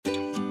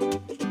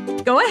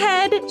Go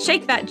ahead,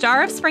 shake that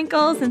jar of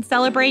sprinkles and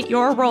celebrate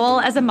your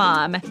role as a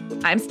mom.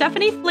 I'm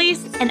Stephanie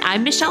Fleece. And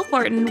I'm Michelle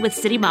Thornton with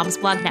City Moms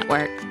Blog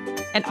Network.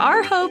 And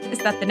our hope is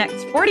that the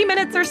next 40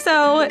 minutes or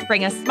so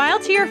bring a smile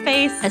to your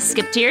face, a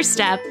skip to your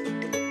step,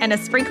 and a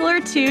sprinkle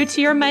or two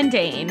to your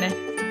mundane.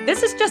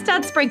 This is Just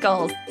Add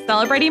Sprinkles,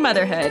 Celebrating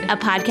Motherhood, a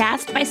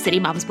podcast by City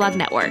Moms Blog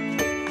Network.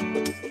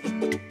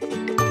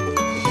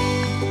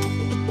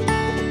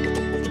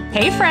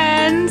 Hey,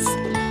 friends.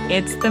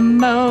 It's the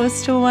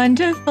most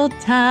wonderful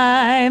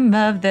time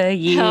of the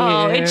year.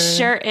 Oh, it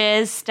sure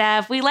is,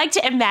 Steph. We like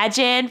to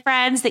imagine,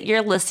 friends, that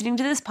you're listening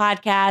to this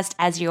podcast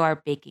as you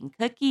are baking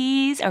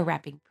cookies or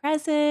wrapping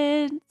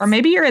presents. Or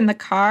maybe you're in the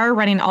car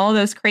running all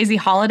those crazy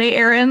holiday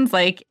errands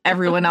like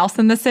everyone else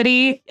in the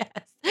city.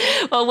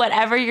 Yes. Well,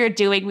 whatever you're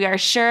doing, we are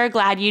sure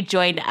glad you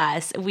joined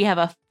us. We have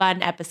a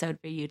fun episode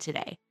for you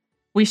today.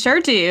 We sure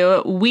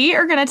do. We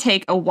are going to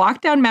take a walk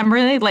down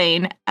memory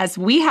lane as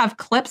we have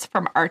clips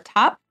from our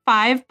top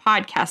 5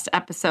 podcast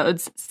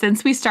episodes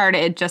since we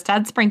started Just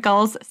Add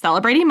Sprinkles,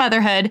 Celebrating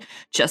Motherhood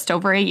just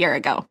over a year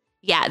ago.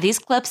 Yeah, these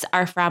clips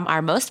are from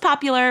our most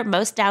popular,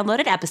 most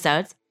downloaded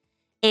episodes,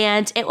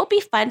 and it will be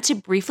fun to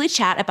briefly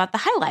chat about the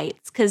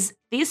highlights because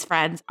these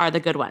friends are the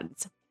good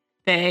ones.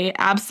 They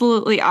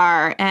absolutely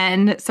are.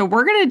 And so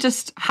we're going to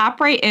just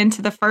hop right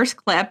into the first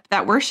clip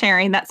that we're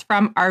sharing. That's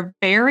from our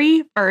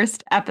very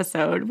first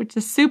episode, which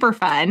is super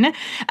fun.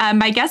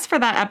 My guest for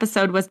that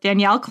episode was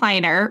Danielle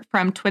Kleiner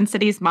from Twin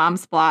Cities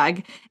Moms Blog.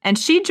 And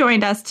she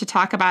joined us to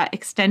talk about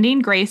extending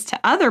grace to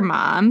other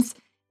moms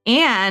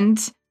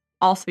and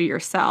also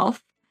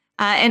yourself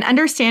and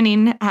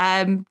understanding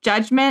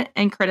judgment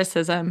and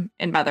criticism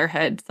in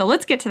motherhood. So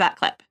let's get to that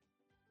clip.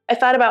 I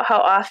thought about how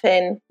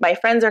often my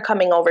friends are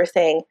coming over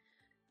saying,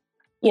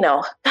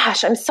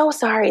 gosh, I'm so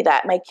sorry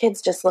that my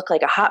kids just look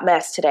like a hot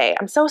mess today.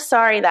 I'm so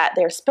sorry that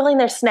they're spilling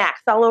their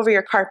snacks all over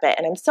your carpet.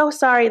 And I'm so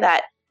sorry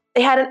that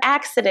they had an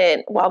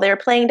accident while they were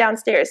playing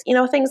downstairs,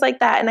 things like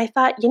that. And I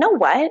thought, you know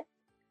what?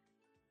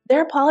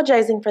 They're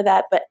apologizing for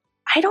that, but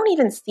I don't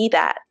even see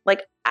that.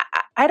 Like,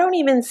 I don't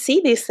even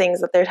see these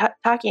things that they're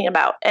talking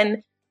about.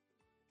 And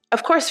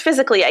of course,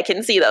 physically, I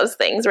can see those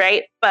things,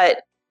 right?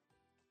 But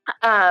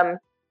I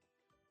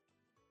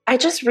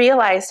just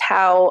realized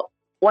how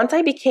once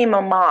I became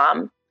a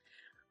mom,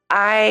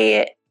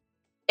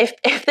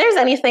 if there's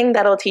anything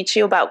that'll teach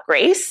you about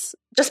grace,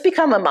 just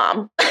become a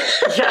mom.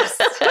 Yes.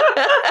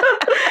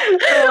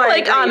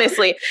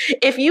 Honestly,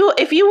 if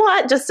you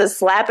want just a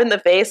slap in the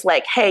face,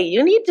 like, hey,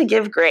 you need to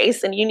give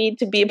grace and you need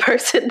to be a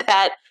person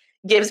that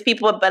gives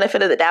people a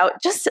benefit of the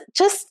doubt, just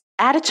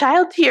add a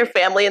child to your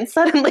family and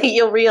suddenly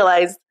you'll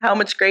realize how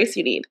much grace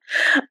you need.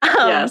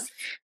 Yes.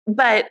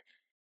 But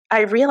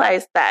I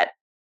realized that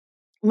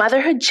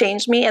motherhood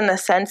changed me in the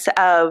sense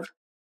of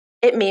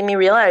it made me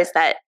realize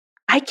that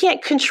I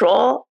can't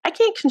control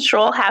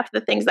half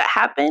the things that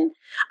happen.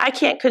 I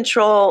can't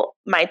control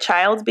my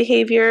child's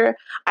behavior.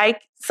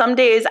 Some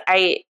days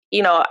I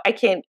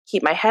can't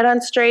keep my head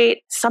on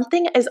straight.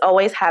 Something is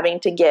always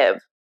having to give,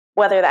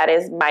 whether that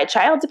is my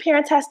child's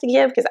appearance has to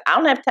give because I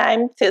don't have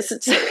time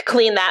to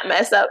clean that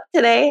mess up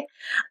today.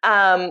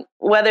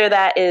 Whether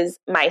that is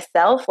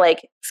myself,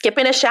 like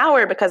skipping a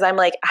shower because I'm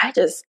like,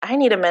 I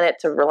need a minute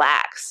to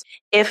relax.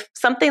 If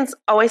something's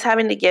always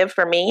having to give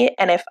for me,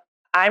 and if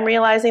I'm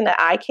realizing that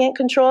I can't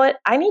control it,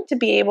 I need to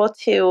be able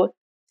to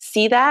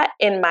see that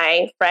in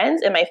my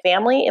friends, in my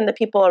family, in the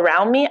people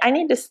around me. I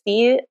need to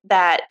see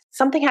that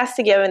something has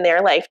to give in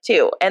their life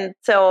too. And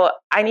so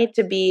I need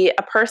to be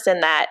a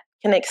person that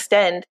can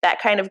extend that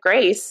kind of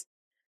grace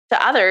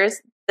to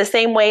others the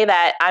same way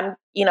that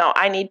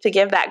I need to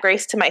give that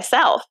grace to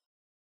myself.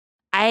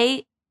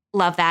 I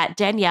love that.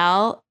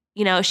 Danielle,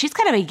 she's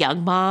kind of a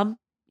young mom,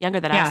 younger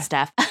than us,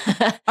 Steph.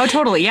 Oh,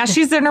 totally. Yeah,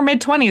 she's in her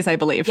mid-20s, I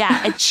believe.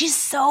 Yeah, and she's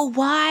so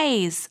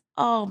wise.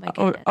 Oh, my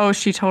goodness. Oh,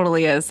 she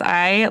totally is.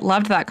 I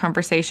loved that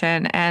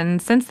conversation.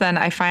 And since then,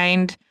 I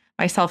find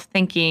myself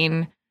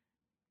thinking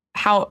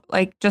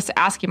just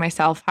asking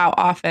myself how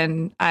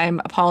often I'm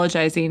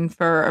apologizing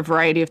for a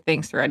variety of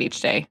things throughout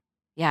each day.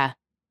 Yeah.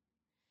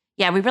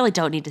 Yeah, we really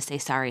don't need to say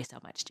sorry so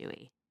much, do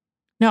we?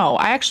 No,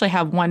 I actually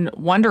have one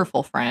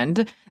wonderful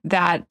friend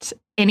that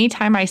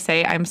anytime I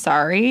say I'm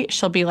sorry,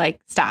 she'll be like,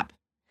 stop.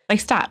 Like,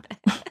 stop.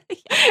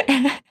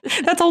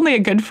 That's only a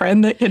good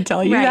friend that can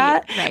tell you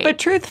that. Right. But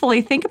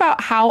truthfully, think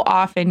about how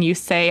often you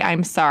say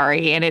I'm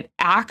sorry and it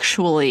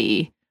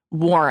actually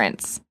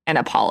warrants an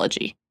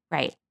apology.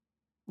 Right.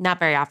 Not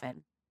very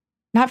often.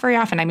 Not very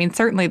often. I mean,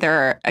 certainly there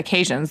are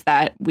occasions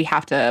that we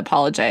have to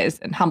apologize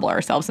and humble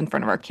ourselves in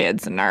front of our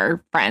kids and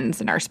our friends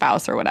and our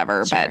spouse or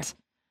whatever. Sure. But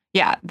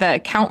yeah, the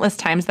countless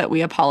times that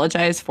we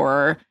apologize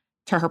for,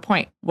 to her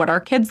point, what our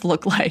kids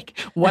look like,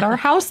 what our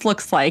house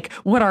looks like,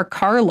 what our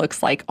car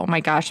looks like. Oh my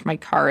gosh, my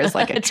car is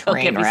like a train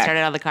Don't get me wreck.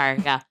 started on the car.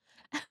 Yeah.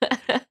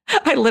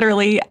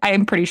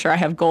 I'm pretty sure I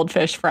have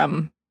goldfish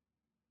from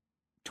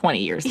 20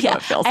 years ago,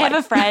 it feels I like.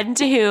 have a friend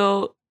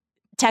who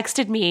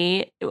texted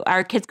me,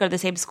 our kids go to the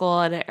same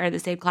school and are the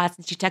same class,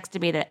 and she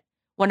texted me that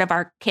one of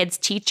our kids'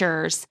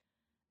 teachers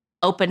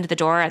opened the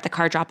door at the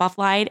car drop-off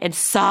line and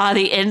saw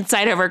the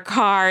inside of her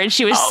car, and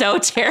she was so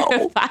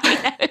terrified.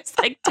 I was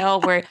like,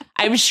 don't worry.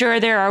 I'm sure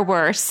there are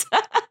worse.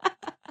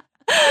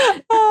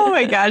 Oh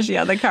my gosh.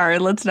 Yeah, the car.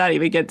 Let's not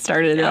even get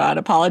started on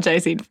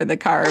apologizing for the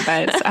car.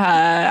 But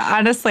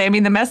honestly, I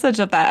mean, the message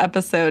of that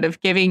episode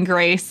of giving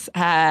grace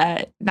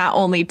not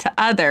only to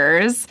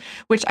others,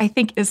 which I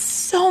think is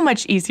so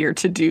much easier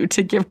to do,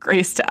 to give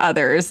grace to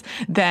others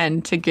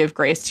than to give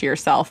grace to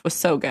yourself, was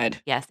so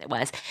good. Yes, it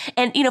was.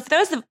 And, for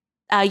those of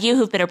you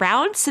who've been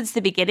around since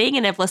the beginning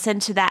and have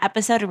listened to that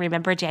episode and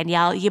remember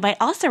Danielle, you might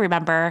also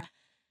remember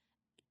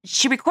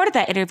she recorded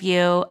that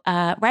interview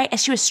right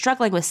as she was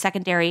struggling with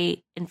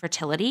secondary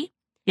infertility.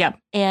 Yeah.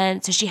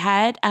 And so she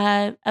had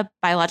a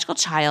biological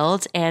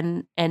child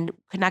and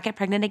could not get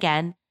pregnant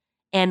again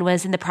and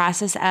was in the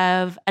process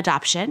of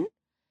adoption.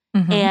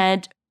 Mm-hmm.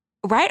 And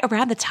right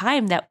around the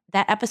time that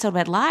episode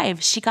went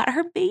live, she got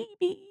her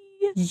baby.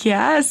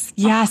 Yes.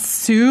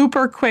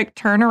 Super quick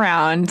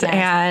turnaround. Yes.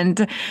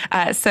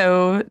 And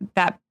so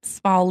that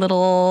small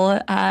little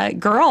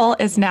girl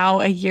is now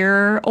a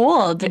year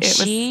old. And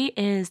she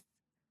is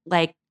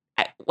like,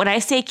 when I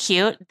say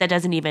cute, that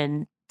doesn't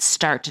even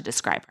start to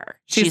describe her.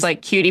 She's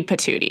like cutie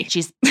patootie.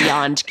 She's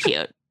beyond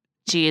cute.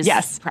 She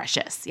is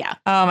precious. Yeah.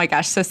 Oh my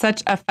gosh. So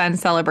such a fun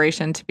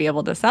celebration to be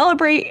able to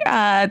celebrate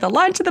the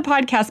launch of the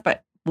podcast,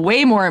 but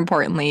way more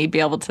importantly, be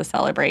able to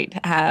celebrate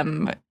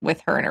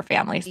with her and her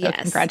family. So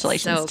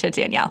congratulations to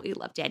Danielle. We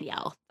love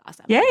Danielle.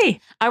 Awesome.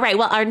 Yay. All right.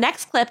 Well, our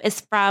next clip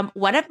is from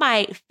one of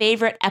my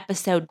favorite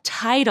episode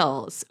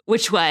titles,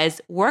 which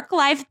was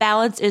Work-Life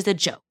Balance is a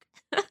Joke.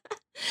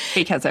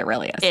 Because it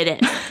really is.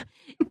 It is.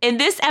 In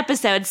this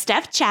episode,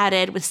 Steph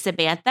chatted with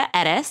Samantha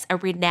Ettus, a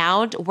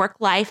renowned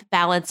work-life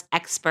balance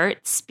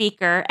expert,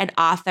 speaker, and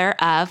author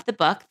of the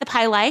book, The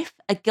Pie Life,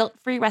 A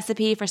Guilt-Free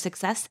Recipe for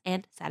Success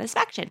and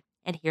Satisfaction.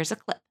 And here's a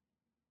clip.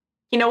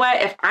 You know what?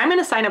 If I'm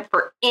going to sign up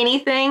for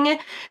anything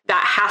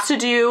that has to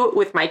do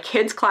with my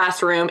kids'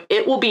 classroom,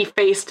 it will be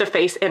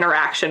face-to-face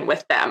interaction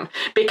with them.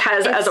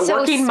 Because as a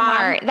working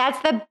mom,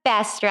 that's the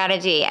best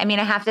strategy. I mean,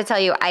 I have to tell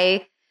you,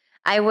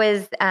 I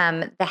was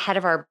the head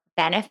of our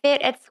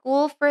benefit at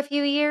school for a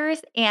few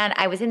years, and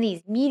I was in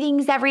these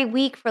meetings every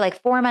week for like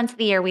 4 months of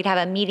the year. We'd have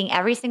a meeting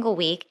every single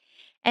week.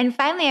 And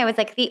finally, I was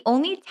like, the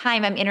only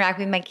time I'm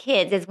interacting with my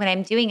kids is when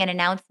I'm doing an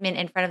announcement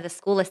in front of the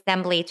school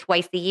assembly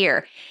twice a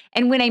year.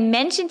 And when I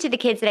mentioned to the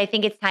kids that I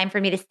think it's time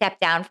for me to step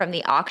down from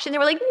the auction, they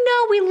were like,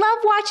 no, we love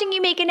watching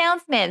you make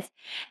announcements.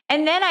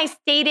 And then I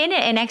stayed in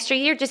it an extra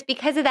year just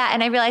because of that.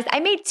 And I realized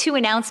I made 2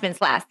 announcements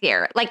last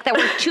year, like that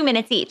were 2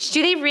 minutes each.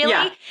 Do they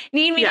really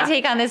need me to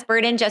take on this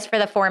burden just for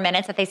the 4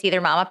 minutes that they see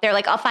their mom up there?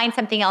 Like, I'll find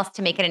something else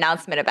to make an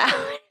announcement about.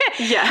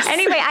 Yes.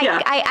 Anyway,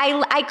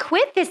 I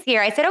quit this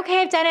year. I said,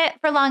 okay, I've done it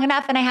for long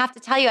enough. And I have to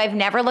tell you, I've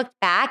never looked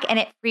back, and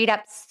it freed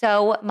up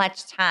so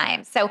much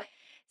time. So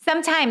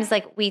sometimes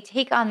like we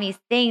take on these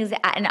things,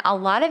 and a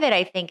lot of it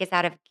I think is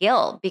out of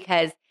guilt,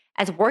 because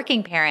as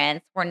working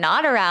parents, we're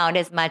not around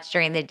as much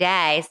during the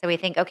day. So we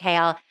think, okay,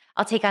 I'll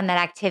take on that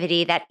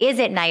activity that is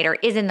at night or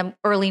is in the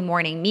early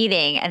morning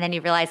meeting. And then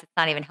you realize it's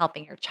not even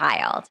helping your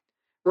child.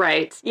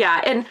 Right.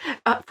 Yeah. And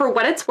for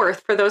what it's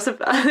worth, for those of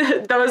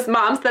those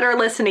moms that are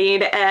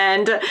listening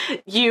and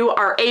you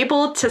are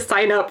able to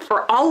sign up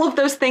for all of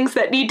those things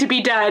that need to be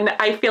done,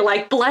 I feel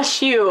like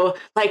bless you.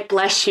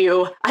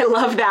 I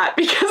love that,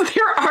 because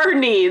there are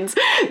needs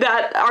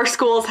that our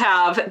schools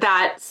have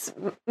that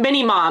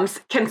many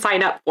moms can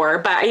sign up for.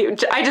 But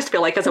I just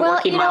feel like as a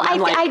working mom,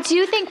 I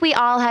do think we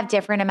all have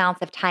different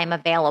amounts of time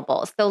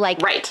available. So like,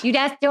 you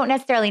don't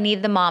necessarily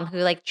need the mom who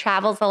like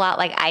travels a lot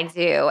like I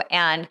do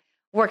and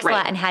works a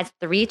lot and has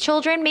 3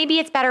 children. Maybe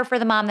it's better for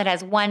the mom that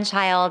has 1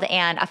 child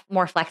and a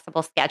more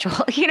flexible schedule.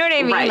 You know what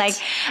I mean? Right. Like,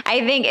 I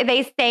think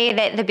they say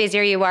that the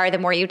busier you are, the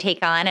more you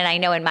take on. And I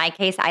know in my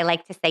case, I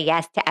like to say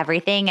yes to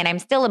everything. And I'm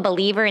still a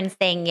believer in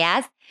saying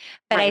yes,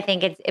 but I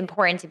think it's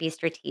important to be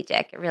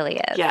strategic. It really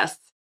is. Yes.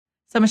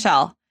 So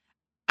Michelle,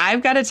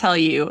 I've got to tell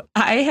you,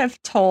 I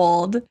have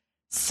told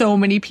so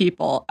many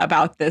people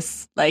about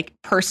this like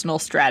personal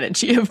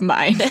strategy of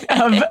mine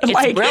of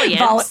like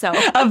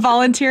of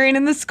volunteering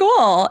in the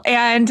school.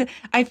 And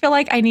I feel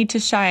like I need to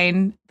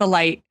shine the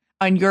light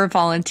on your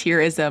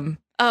volunteerism.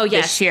 Oh,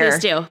 yes.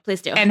 This year.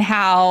 Please do. And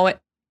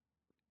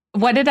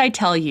what did I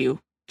tell you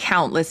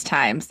countless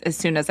times as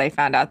soon as I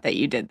found out that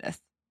you did this?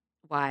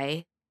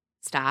 Why?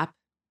 Stop.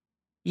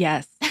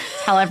 Yes.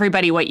 Tell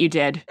everybody what you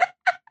did.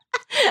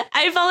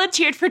 I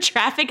volunteered for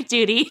traffic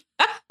duty.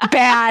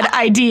 Bad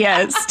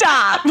idea.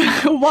 Stop.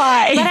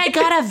 Why? But I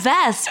got a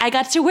vest. I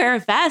got to wear a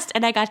vest,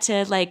 and I got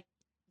to like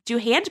do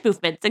hand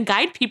movements and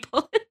guide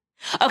people.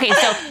 Okay,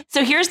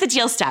 so here's the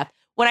deal, Steph.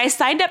 When I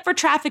signed up for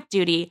traffic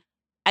duty,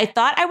 I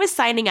thought I was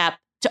signing up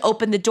to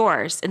open the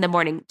doors in the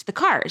morning to the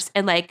cars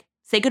and like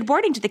say good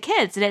morning to the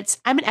kids. And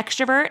I'm an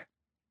extrovert.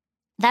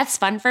 That's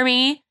fun for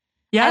me.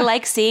 Yeah. I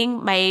like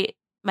seeing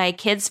my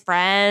kids'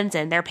 friends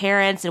and their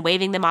parents and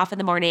waving them off in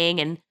the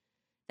morning, and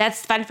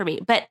that's fun for me.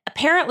 But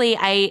apparently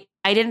I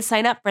didn't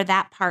sign up for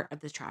that part of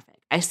the traffic.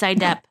 I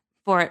signed up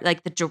for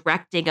like the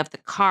directing of the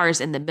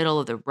cars in the middle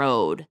of the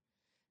road.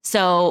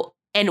 So,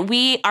 and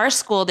our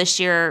school this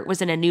year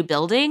was in a new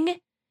building,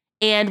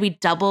 and we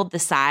doubled the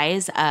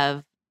size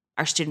of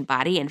our student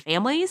body and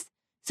families.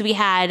 So we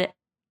had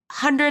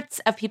hundreds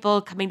of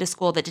people coming to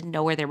school that didn't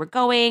know where they were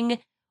going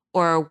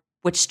or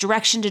which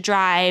direction to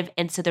drive.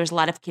 And so there was a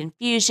lot of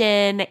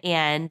confusion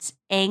and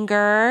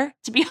anger,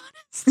 to be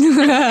honest.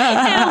 And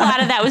a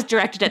lot of that was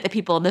directed at the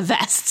people in the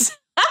vests.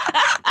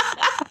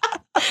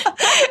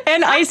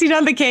 And icing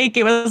on the cake,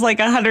 it was like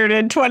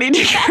 120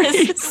 degrees.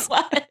 Yes,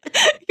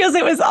 because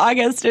it was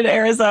August in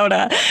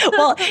Arizona.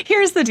 Well,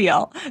 here's the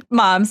deal,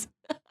 moms.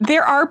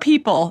 There are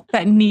people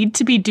that need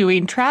to be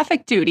doing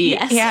traffic duty.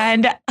 Yes.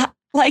 And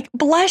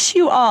bless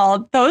you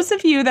all. Those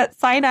of you that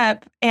sign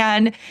up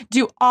and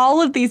do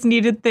all of these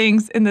needed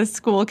things in the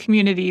school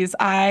communities,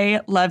 I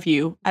love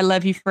you. I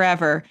love you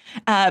forever.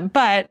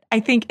 But I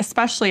think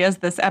especially as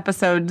this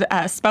episode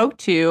spoke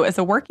to, as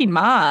a working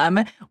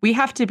mom, we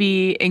have to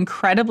be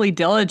incredibly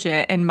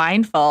diligent and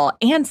mindful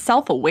and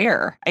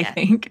self-aware, I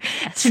think,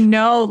 to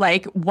know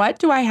what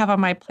do I have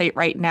on my plate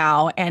right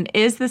now? And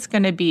is this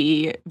going to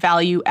be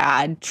value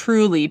add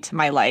truly to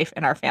my life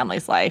and our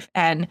family's life?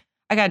 And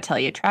I got to tell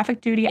you, traffic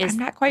duty, I'm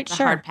not quite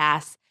sure. Hard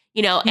pass.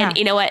 And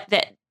you know what?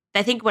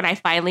 I think when I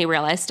finally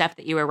realized, Steph,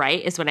 that you were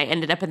right is when I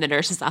ended up in the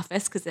nurse's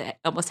office because I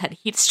almost had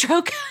heat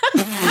stroke.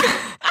 For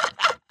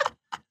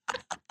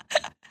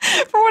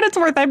what it's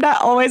worth, I'm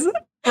not always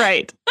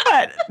right.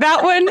 But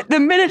that one, the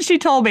minute she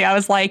told me, I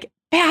was like,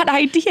 bad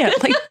idea.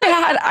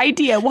 Bad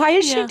idea. Why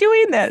is she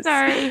doing this?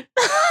 Sorry.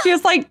 She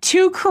has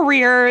 2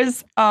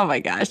 careers. Oh my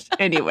gosh.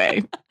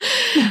 Anyway.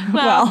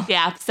 Well,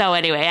 yeah. So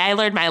anyway, I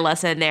learned my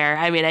lesson there.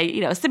 I mean,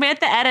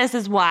 Samantha Edis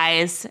is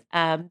wise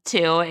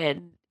too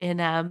in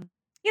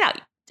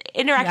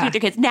interacting with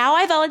your kids. Now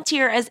I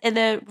volunteer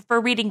for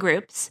reading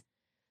groups.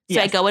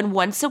 So I go in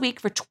once a week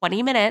for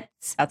 20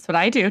 minutes. That's what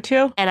I do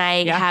too. And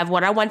I have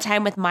one-on-one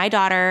time with my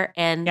daughter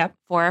and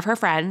 4 of her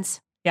friends.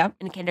 Yep.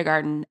 In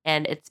kindergarten,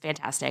 and it's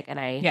fantastic. And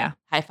I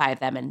high five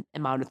them and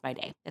on with my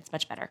day. It's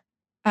much better.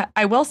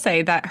 I will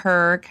say that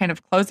her kind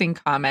of closing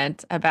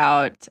comment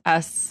about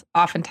us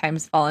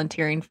oftentimes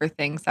volunteering for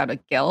things out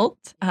of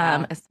guilt,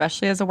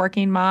 especially as a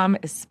working mom,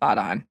 is spot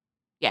on.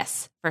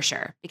 Yes, for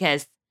sure.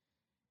 Because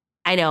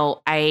I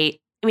know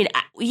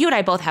you and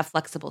I both have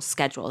flexible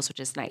schedules, which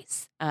is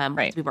nice.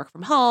 Right. We work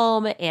from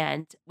home,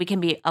 and we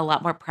can be a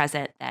lot more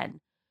present than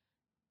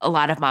a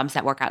lot of moms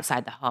that work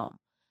outside the home.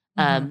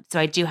 So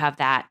I do have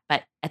that,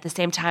 but at the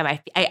same time,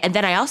 and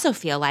then I also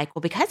feel like,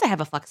 well, because I have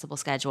a flexible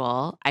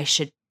schedule, I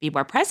should be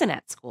more present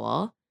at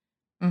school.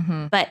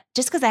 Mm-hmm. But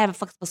just because I have a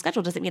flexible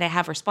schedule doesn't mean I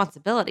have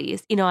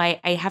responsibilities. I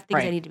have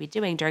things I need to be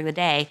doing during the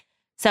day.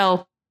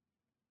 So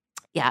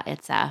yeah,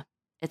 it's a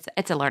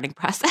learning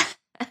process.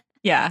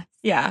 Yeah.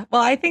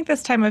 Well, I think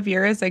this time of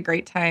year is a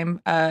great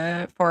time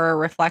for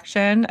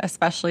reflection,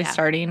 especially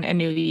starting a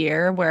new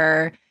year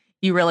where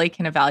you really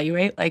can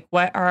evaluate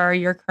what are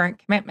your current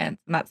commitments.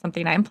 And that's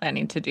something I'm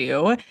planning to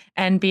do,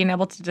 and being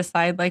able to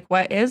decide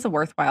what is a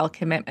worthwhile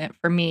commitment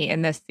for me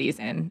in this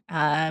season,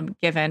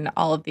 given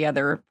all of the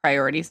other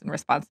priorities and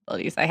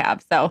responsibilities I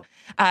have. So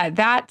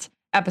that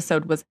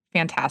episode was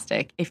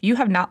fantastic. If you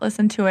have not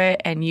listened to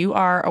it and you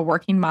are a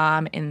working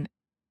mom in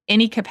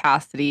any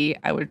capacity,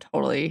 I would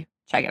totally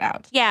check it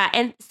out. Yeah.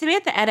 And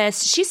Samantha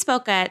Edis, she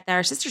spoke at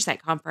our Sister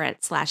Site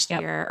conference last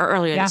year or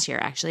earlier this year,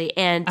 actually.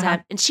 And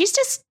and she's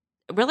just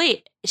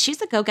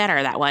she's a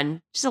go-getter, that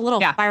one. She's a little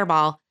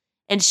fireball.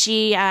 And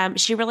she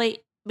really,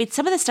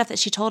 some of the stuff that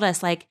she told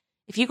us,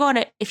 if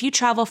you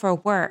travel for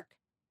work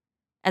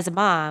as a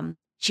mom,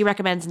 she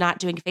recommends not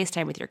doing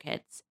FaceTime with your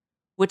kids,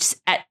 which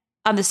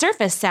on the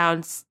surface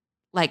sounds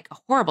like a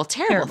horrible,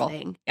 terrible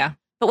thing. Yeah.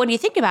 But when you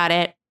think about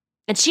it,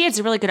 and she has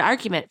a really good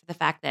argument for the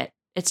fact that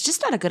it's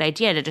just not a good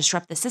idea to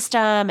disrupt the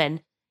system.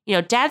 And,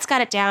 dad's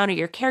got it down, or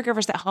your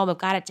caregivers at home have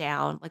got it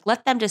down.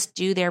 Let them just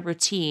do their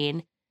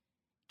routine.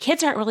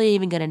 Kids aren't really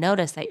even going to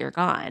notice that you're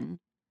gone.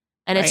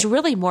 And it's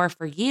really more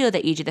for you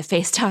that you do the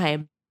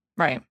FaceTime.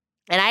 Right.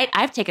 And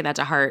I've taken that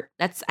to heart.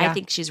 I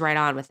think she's right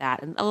on with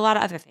that, and a lot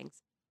of other things.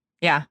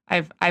 Yeah,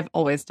 I've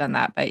always done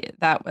that, but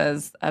that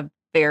was a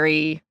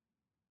very,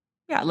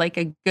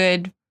 a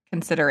good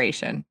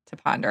consideration to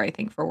ponder, I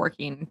think, for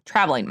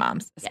traveling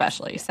moms,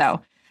 especially. Yes.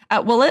 So,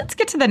 well, let's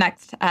get to the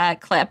next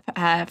clip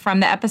from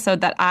the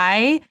episode that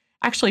I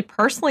actually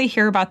personally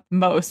hear about the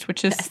most,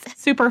 which is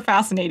super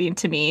fascinating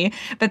to me.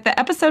 But the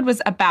episode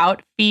was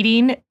about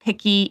feeding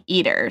picky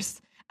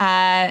eaters.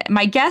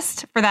 My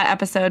guest for that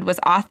episode was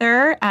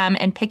author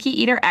and picky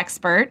eater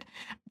expert,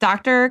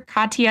 Dr.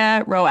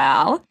 Katia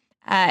Roel.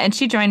 And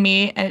she joined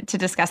me to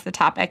discuss the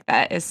topic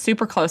that is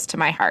super close to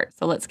my heart.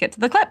 So let's get to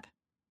the clip.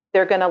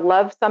 They're going to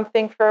love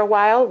something for a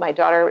while. My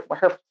daughter,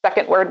 her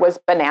second word was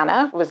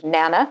banana, it was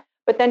nana,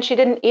 but then she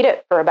didn't eat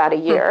it for about a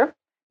year.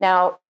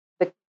 Now,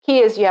 the key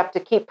is you have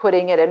to keep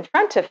putting it in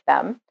front of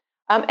them.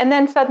 And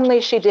then suddenly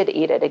she did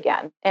eat it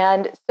again.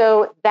 And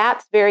so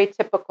that's very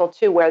typical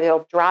too, where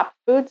they'll drop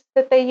foods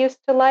that they used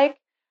to like,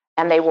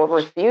 and they will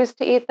refuse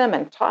to eat them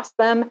and toss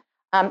them.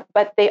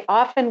 but they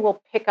often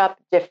will pick up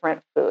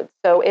different foods.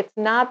 So it's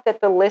not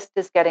that the list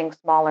is getting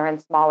smaller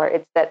and smaller.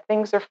 It's that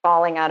things are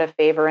falling out of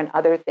favor and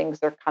other things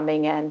are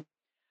coming in,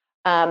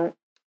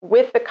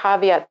 with the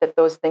caveat that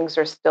those things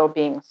are still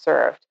being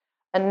served.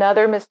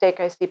 Another mistake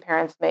I see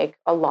parents make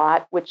a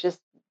lot, which is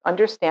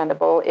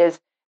understandable, is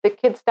the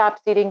kid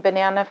stops eating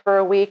banana for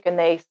a week and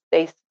they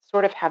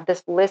sort of have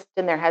this list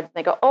in their heads and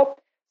they go, oh,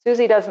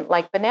 Susie doesn't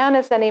like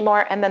bananas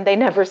anymore, and then they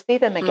never see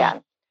them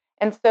again.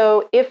 And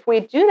so if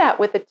we do that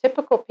with a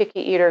typical picky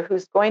eater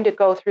who's going to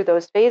go through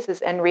those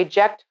phases and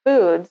reject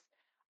foods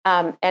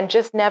and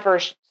just never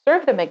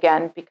serve them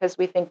again because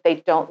we think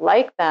they don't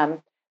like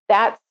them,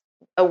 that's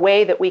a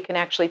way that we can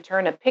actually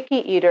turn a picky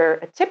eater,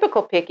 a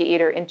typical picky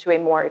eater, into a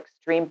more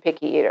extreme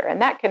picky eater.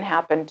 And that can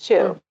happen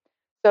too.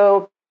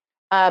 So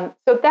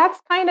that's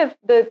kind of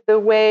the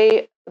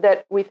way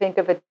that we think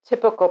of a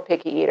typical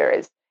picky eater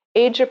is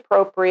age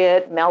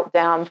appropriate,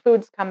 meltdown,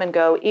 foods come and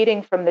go,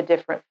 eating from the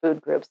different food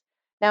groups.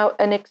 Now,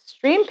 an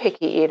extreme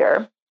picky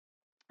eater,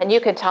 and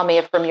you can tell me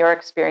if from your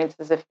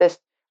experiences if this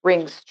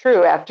rings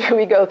true after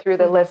we go through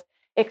the list,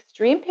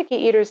 extreme picky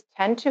eaters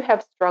tend to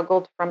have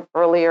struggled from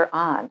earlier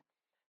on.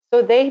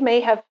 So they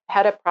may have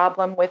had a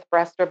problem with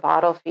breast or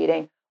bottle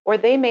feeding, or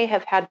they may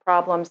have had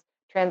problems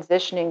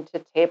transitioning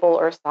to table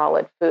or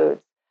solid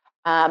foods.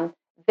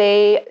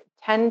 They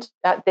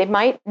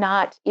might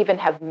not even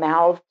have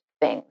mouthed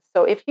things.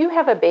 So if you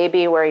have a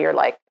baby where you're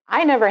like,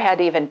 I never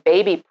had even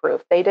baby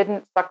proof, they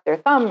didn't suck their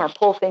thumb or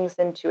pull things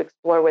in to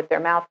explore with their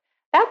mouth,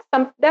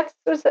 that's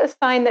a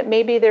sign that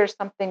maybe there's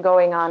something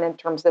going on in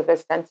terms of a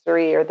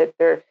sensory, or that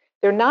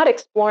they're not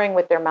exploring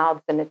with their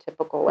mouths in a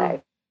typical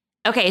way.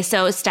 Okay,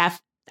 so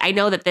Steph, I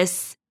know that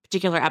this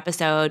particular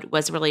episode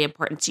was really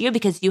important to you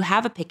because you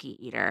have a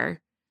picky eater.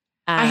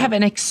 I have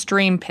an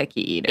extreme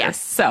picky eater. Yes.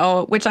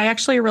 So, which I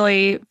actually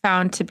really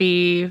found to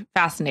be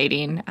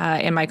fascinating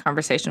in my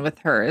conversation with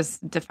her, is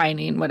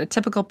defining what a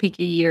typical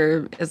picky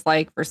eater is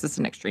like versus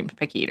an extreme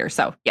picky eater.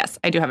 So, yes,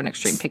 I do have an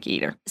extreme picky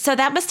eater. So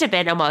that must have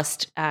been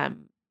almost a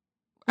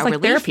like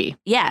relief. Therapy.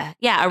 Yeah,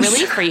 a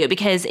relief for you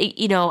because,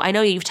 I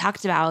know you've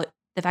talked about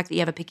the fact that you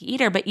have a picky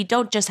eater, but you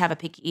don't just have a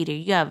picky eater.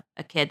 You have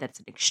a kid that's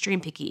an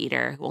extreme picky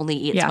eater who only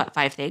eats,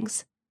 5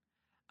 things?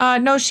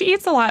 No, she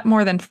eats a lot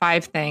more than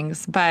 5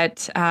 things,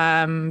 but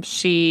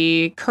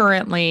she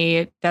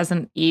currently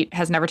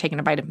has never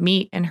taken a bite of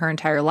meat in her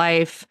entire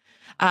life,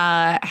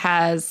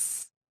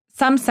 has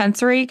some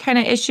sensory kind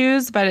of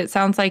issues, but it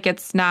sounds like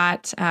it's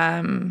not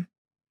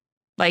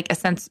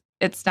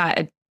it's not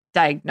a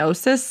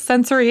diagnosis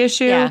sensory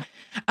issue. Yeah.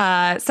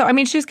 So, I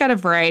mean, she's got a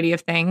variety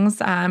of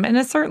things, and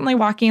is certainly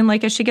walking,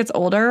 like as she gets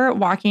older,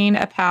 walking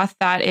a path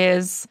that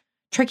is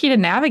tricky to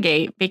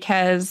navigate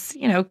because,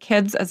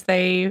 kids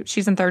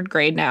she's in 3rd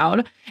grade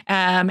now.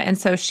 And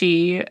so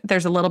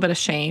there's a little bit of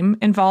shame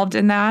involved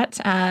in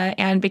that.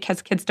 And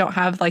because kids don't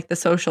have like the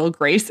social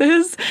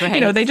graces,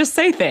 right. They just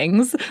say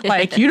things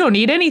like, you don't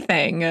eat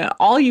anything.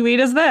 All you eat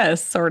is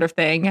this sort of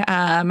thing.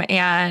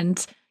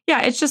 And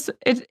yeah,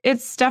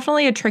 it's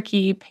definitely a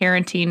tricky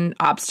parenting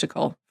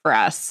obstacle for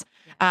us.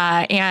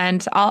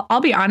 And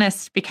I'll be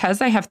honest,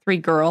 because I have 3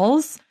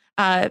 girls,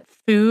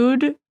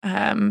 food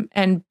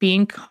and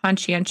being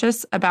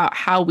conscientious about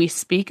how we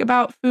speak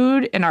about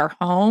food in our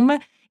home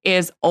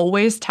is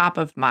always top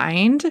of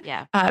mind.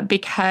 Yeah.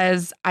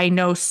 Because I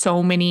know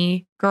so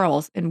many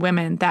girls and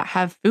women that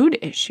have food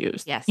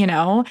issues. Yes.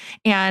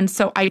 And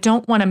so I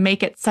don't want to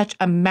make it such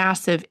a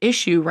massive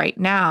issue right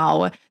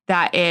now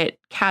that it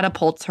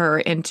catapults her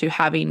into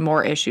having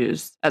more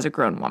issues as a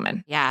grown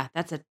woman. Yeah,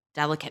 that's a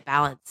delicate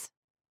balance.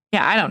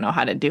 Yeah, I don't know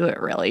how to do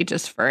it really.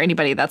 Just for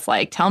anybody that's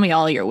like, tell me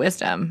all your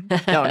wisdom.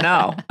 Don't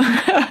know.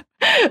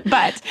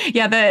 But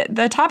yeah,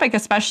 the topic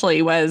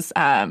especially was,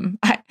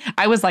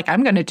 I was like,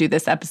 I'm going to do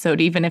this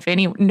episode even if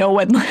no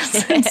one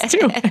listens to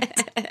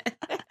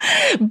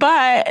it.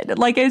 But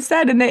like I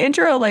said in the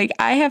intro, like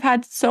I have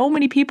had so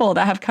many people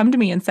that have come to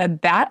me and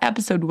said that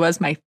episode was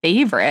my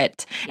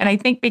favorite. And I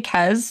think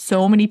because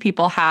so many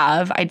people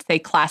have, I'd say,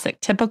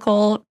 classic,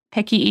 typical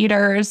picky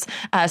eaters.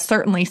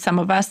 Certainly some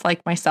of us,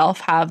 like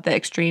myself, have the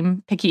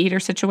extreme picky eater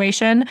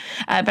situation.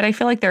 But I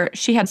feel like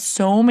she had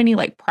so many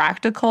like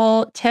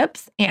practical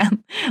tips.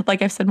 And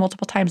like I've said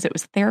multiple times, it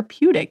was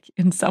therapeutic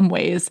in some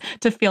ways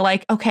to feel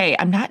like, okay,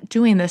 I'm not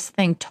doing this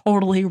thing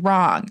totally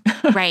wrong.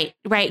 Right.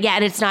 Yeah.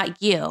 And it's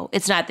not you.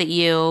 It's not that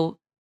you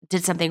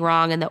did something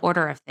wrong in the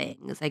order of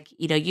things. Like,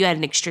 you had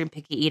an extreme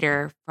picky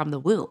eater from the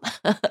womb.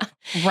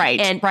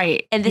 Right.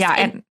 Right.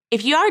 And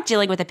if you are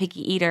dealing with a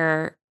picky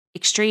eater,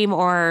 extreme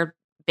or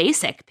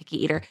basic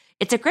picky eater,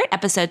 it's a great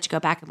episode to go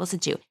back and listen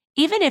to.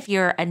 Even if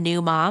you're a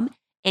new mom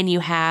and you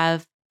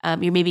have,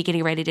 you're maybe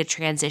getting ready to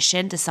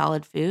transition to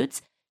solid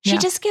foods, she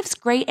just gives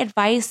great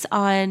advice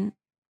on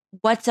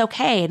what's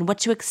okay and what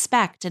to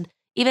expect. And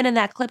even in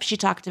that clip, she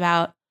talked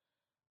about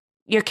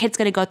your kid's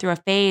going to go through a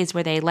phase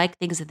where they like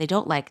things and they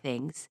don't like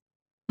things.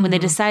 When they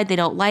decide they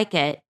don't like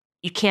it,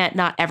 you can't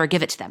not ever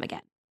give it to them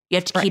again. You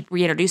have to keep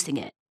reintroducing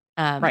it.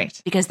 Right.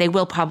 Because they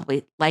will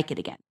probably like it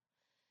again.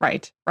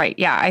 Right.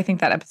 Yeah, I think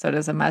that episode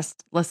is a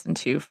must listen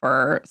to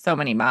for so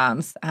many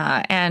moms.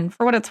 And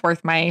for what it's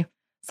worth, my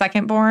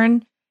second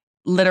born,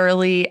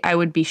 literally, I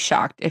would be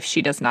shocked if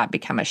she does not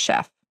become a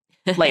chef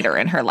later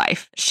in her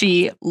life.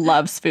 She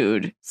loves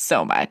food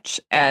so much.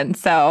 And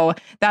so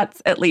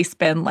that's at least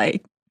been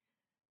like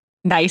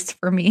nice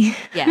for me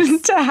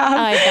Yes. to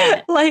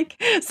have like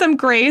some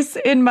grace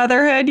in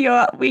motherhood.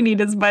 We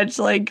need as much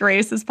like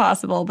grace as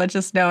possible, but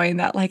just knowing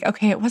that like,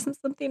 okay, it wasn't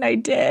something I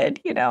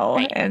did,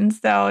 Right. and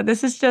so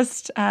this is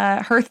just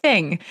her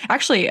thing.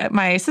 Actually,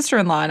 my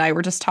sister-in-law and I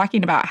were just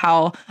talking about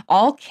how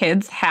all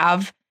kids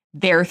have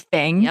their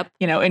thing,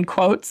 in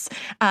quotes.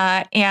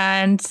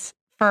 And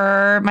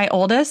for my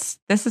oldest,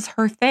 this is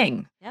her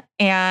thing. Yep.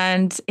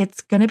 And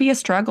it's going to be a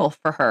struggle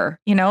for her,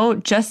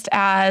 just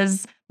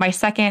as my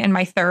second and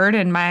my third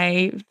and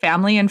my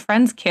family and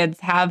friends' kids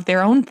have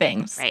their own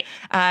things. Right.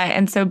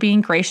 And so being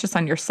gracious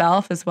on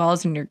yourself as well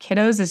as in your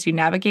kiddos as you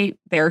navigate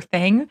their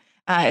thing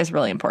is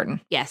really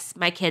important. Yes.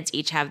 My kids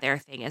each have their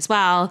thing as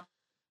well.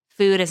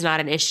 Food is not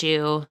an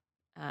issue.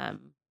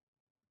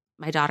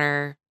 My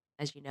daughter,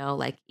 as you know,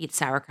 like eats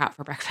sauerkraut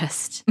for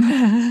breakfast.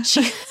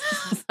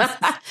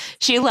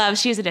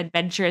 She's an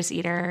adventurous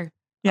eater.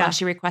 Yeah.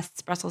 She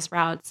requests Brussels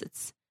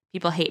sprouts.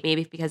 People hate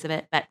me because of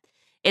it, but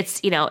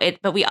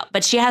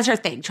but she has her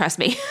thing. Trust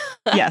me.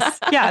 Yes.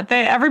 Yeah.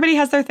 Everybody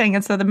has their thing.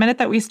 And so the minute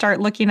that we start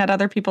looking at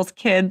other people's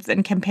kids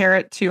and compare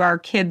it to our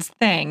kids'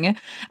 thing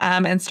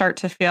and start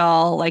to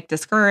feel like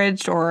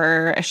discouraged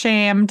or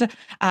ashamed,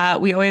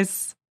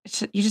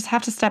 you just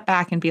have to step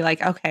back and be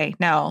like, okay,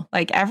 no,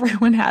 like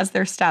everyone has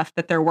their stuff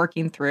that they're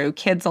working through,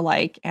 kids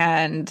alike.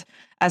 And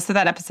so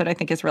that episode I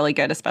think is really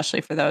good, especially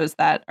for those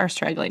that are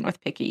struggling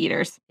with picky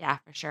eaters. Yeah,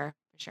 for sure.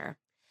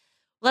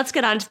 Let's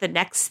get on to the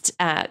next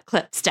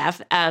clip,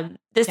 Steph.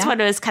 This one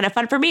was kind of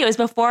fun for me. It was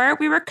before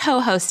we were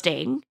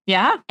co-hosting.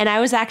 Yeah. And I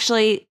was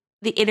actually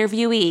the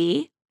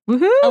interviewee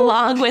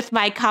along with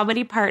my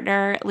comedy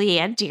partner,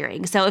 Leanne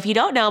Deering. So if you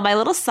don't know, my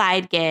little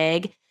side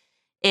gig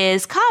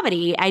is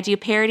comedy. I do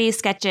parody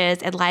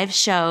sketches and live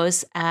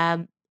shows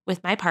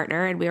with my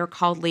partner, and we were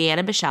called Leanne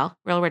and Michelle,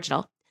 real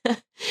original.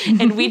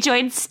 And we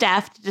joined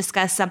Steph to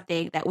discuss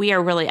something that we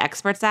are really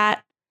experts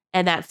at,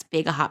 and that's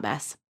being a hot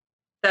mess.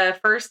 The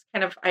first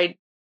kind of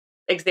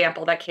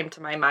example that came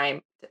to my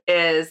mind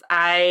is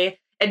I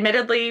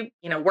admittedly,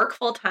 work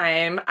full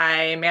time.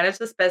 I manage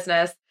this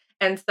business.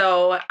 And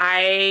so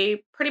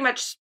I pretty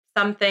much,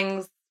 some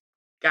things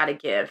got to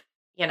give,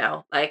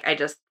 like I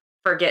just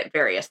forget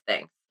various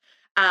things.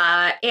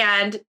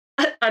 And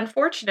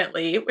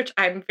unfortunately, which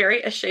I'm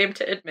very ashamed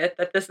to admit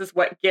that this is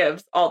what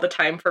gives all the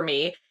time for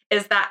me,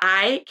 is that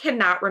I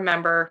cannot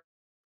remember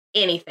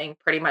anything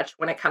pretty much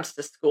when it comes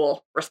to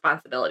school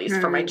responsibilities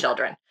for my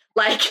children.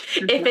 Like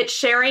if it's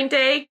sharing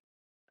day,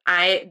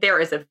 there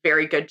is a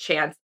very good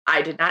chance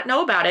I did not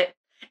know about it.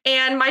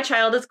 And my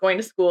child is going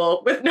to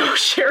school with no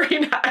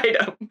sharing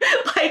item.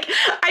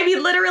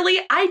 Literally,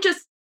 I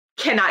just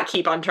cannot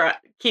keep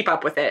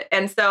up with it.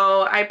 And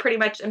so I pretty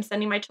much am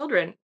sending my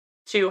children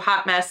to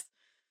hot mess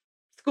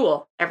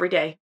school every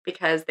day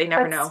because they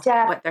never know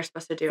what they're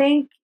supposed to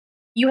do.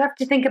 You have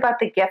to think about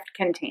the gift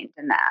contained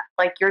in that.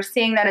 Like you're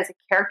seeing that as a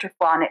character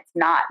flaw and it's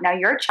not. Now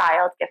your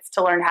child gets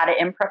to learn how to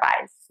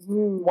improvise.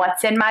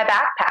 What's in my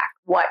backpack?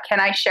 What can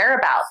I share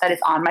about that is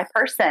on my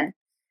person?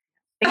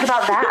 Think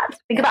about that.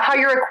 Think about how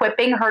you're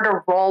equipping her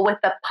to roll with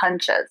the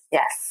punches.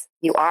 Yes,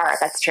 you are.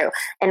 That's true.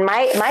 And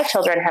my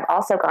children have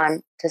also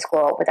gone to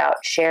school without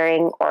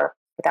sharing or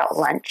without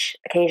lunch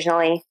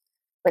occasionally,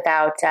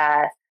 without,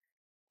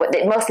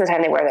 most of the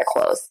time they wear their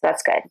clothes.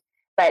 That's good.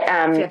 But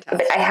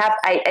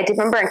I did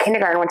remember in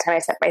kindergarten one time I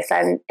sent my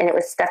son and it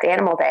was stuffed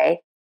animal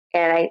day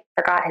and I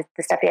forgot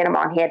the stuffed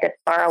animal and he had to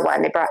borrow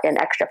one. They brought in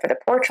extra for the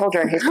poor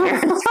children whose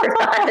parents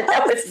forgot.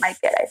 That was my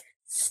kid. I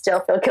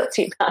still feel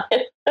guilty about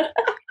it.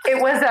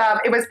 It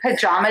was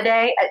pajama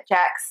day at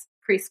Jack's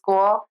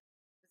preschool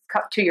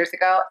 2 years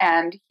ago.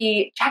 And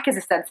Jack is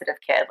a sensitive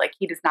kid. Like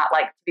he does not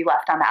like to be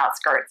left on the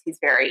outskirts.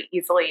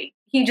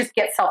 He just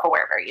gets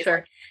self-aware very easily.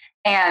 Sure.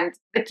 And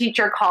the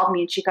teacher called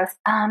me and she goes,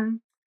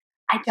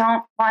 I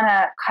don't want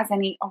to cause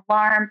any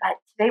alarm, but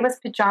today was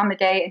pajama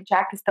day and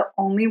Jack is the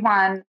only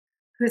one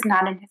who's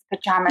not in his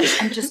pajamas.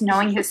 And just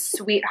knowing his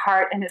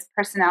sweetheart and his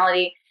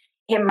personality,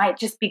 it might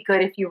just be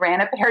good if you ran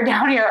a pair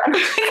down here.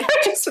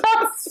 I just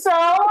felt so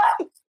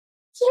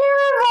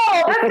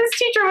terrible that this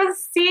teacher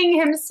was seeing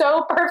him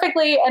so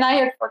perfectly and I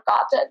had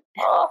forgotten.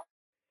 Oh.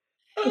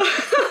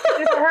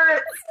 It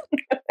hurts.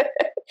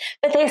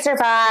 But they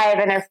survive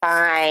and they're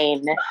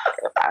fine.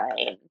 They're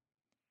fine.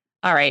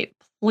 All right.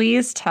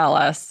 Please tell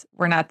us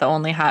we're not the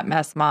only hot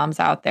mess moms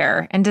out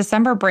there. And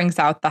December brings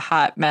out the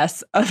hot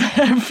mess of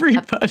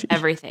everybody.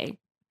 Everything.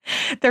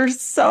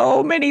 There's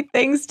so many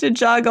things to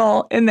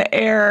juggle in the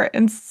air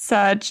and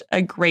such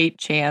a great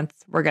chance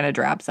we're going to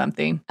drop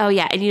something. Oh,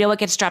 yeah. And you know what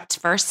gets dropped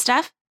first,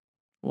 Steph?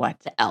 What?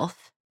 The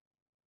elf.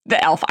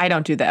 The elf. I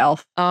don't do the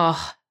elf.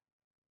 Oh,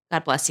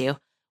 God bless you.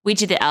 We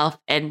do the elf.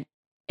 And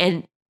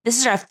this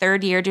is our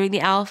third year doing the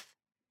elf.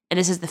 And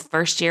this is the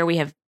first year we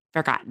have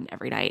forgotten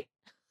every night.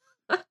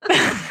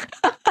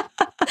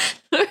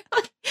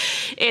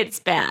 It's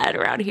bad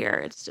around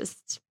here. It's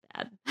just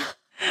bad.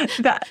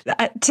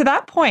 To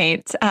that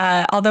point,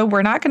 although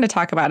we're not going to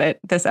talk about it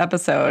this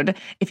episode,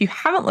 if you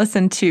haven't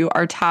listened to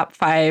our top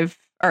 5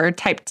 or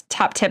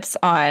top tips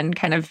on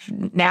kind of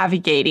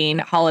navigating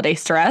holiday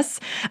stress,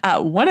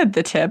 one of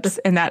the tips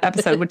in that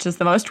episode, which is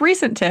the most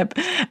recent tip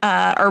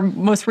or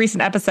most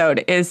recent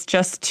episode, is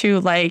just to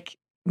like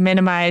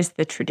minimize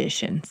the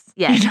traditions.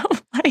 Yeah. You know,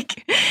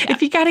 like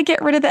if you got to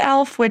get rid of the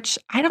elf, which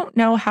I don't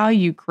know how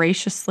you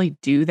graciously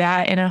do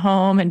that in a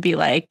home and be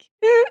like,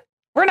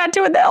 we're not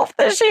doing the elf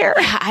this year.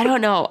 I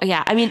don't know.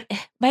 Yeah. I mean,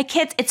 my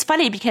kids, it's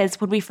funny because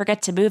when we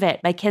forget to move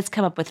it, my kids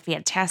come up with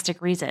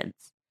fantastic reasons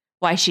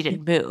why she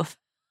didn't move.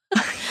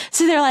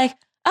 So they're like,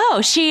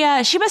 oh, she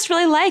must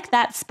really like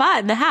that spot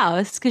in the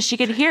house because she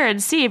can hear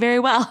and see very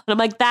well. And I'm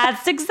like,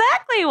 that's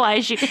exactly why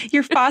she didn't.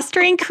 You're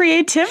fostering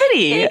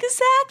creativity.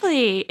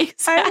 Exactly.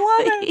 I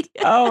love it.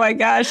 Oh my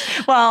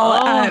gosh.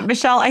 Well,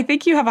 Michelle, I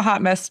think you have a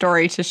hot mess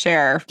story to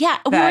share. Yeah,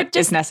 that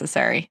is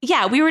necessary.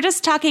 Yeah, we were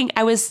just talking.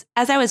 as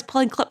I was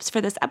pulling clips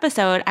for this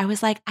episode, I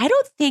was like, I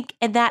don't think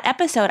in that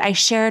episode I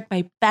shared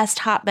my best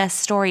hot mess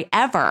story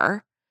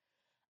ever.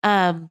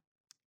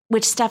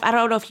 Which Steph, I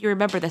don't know if you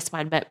remember this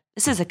one, but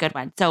this is a good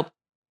one. So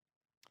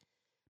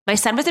my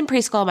son was in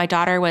preschool. My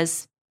daughter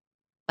was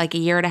like a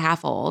year and a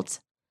half old.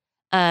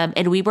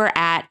 And we were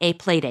at a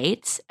play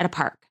date at a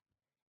park.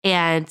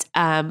 And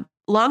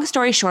long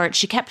story short,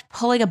 she kept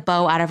pulling a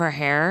bow out of her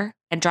hair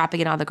and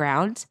dropping it on the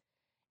ground.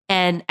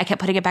 And I kept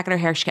putting it back in her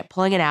hair. She kept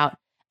pulling it out.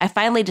 I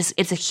finally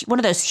it's one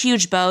of those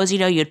huge bows,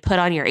 you'd put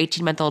on your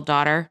 18-month-old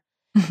daughter.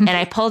 And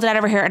I pulled it out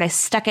of her hair and I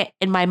stuck it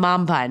in my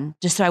mom bun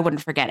just so I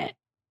wouldn't forget it.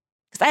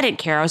 Because I didn't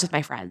care. I was with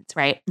my friends,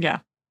 right? Yeah.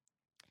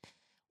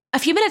 A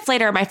few minutes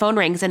later, my phone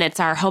rings and it's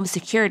our home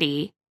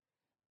security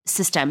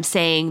system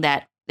saying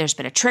that there's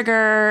been a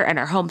trigger and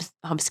our home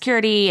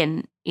security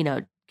and,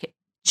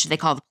 should they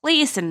call the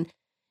police? And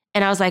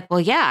I was like,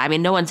 well, yeah, I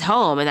mean, no one's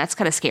home and that's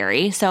kind of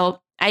scary. So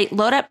I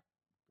load up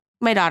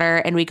my daughter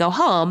and we go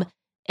home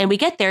and we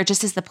get there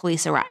just as the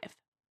police arrive.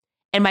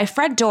 And my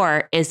front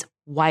door is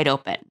wide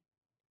open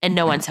and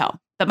no one's home,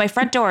 but my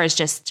front door is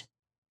just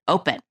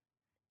open.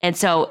 And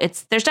so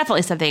there's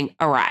definitely something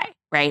awry,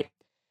 right?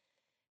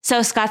 So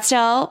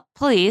Scottsdale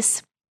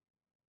police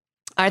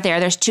are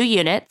there. There's 2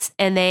 units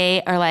and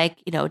they are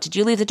like, did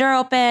you leave the door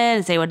open?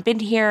 Has anyone been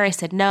here? I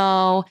said,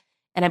 no.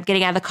 And I'm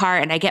getting out of the car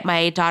and I get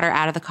my daughter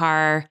out of the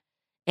car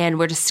and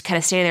we're just kind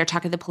of standing there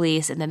talking to the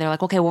police. And then they're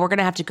like, okay, well, we're going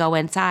to have to go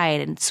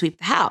inside and sweep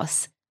the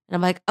house. And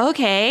I'm like,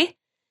 okay.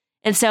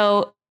 And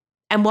so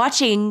I'm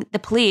watching the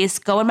police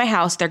go in my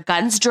house, their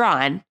guns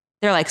drawn.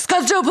 They're like,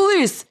 Scottsdale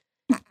police.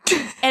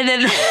 And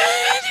then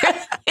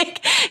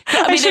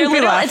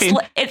they're laughing.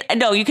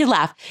 No, you can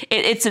laugh.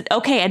 It's an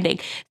okay ending.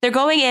 They're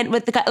going in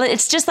with the gun.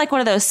 It's just like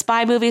one of those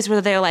spy movies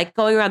where they're like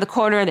going around the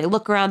corner and they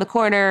look around the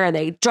corner and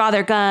they draw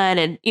their gun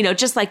and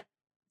just like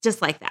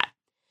that.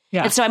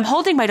 Yeah. And so I'm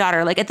holding my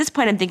daughter. Like at this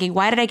point, I'm thinking,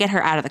 why did I get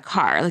her out of the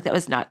car? Like that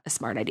was not a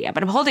smart idea.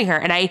 But I'm holding her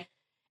and I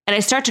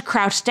start to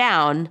crouch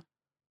down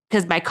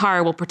because my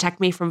car will protect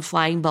me from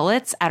flying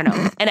bullets. I don't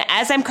know. And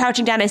as I'm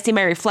crouching down, I see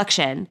my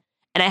reflection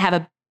and I have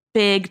a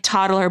big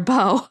toddler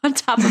bow on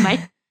top of my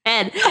head.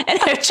 And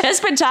I've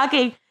just been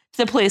talking to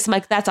the police. I'm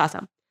like, that's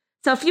awesome.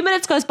 So a few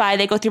minutes goes by.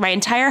 They go through my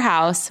entire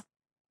house.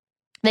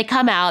 They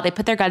come out. They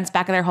put their guns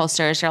back in their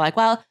holsters. They're like,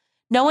 well,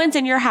 no one's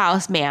in your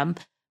house, ma'am.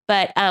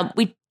 But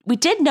we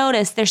did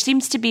notice there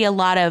seems to be a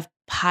lot of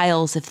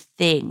piles of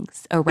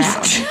things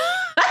around.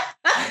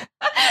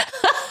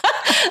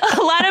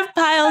 A lot of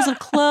piles of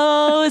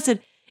clothes. And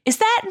is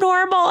that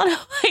normal? And I'm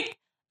like,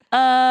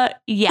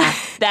 yeah,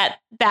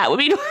 that would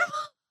be normal.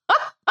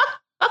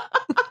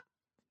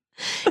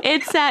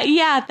 It's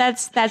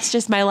that's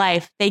just my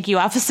life. Thank you,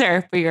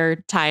 officer, for your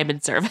time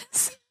and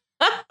service.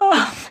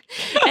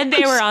 And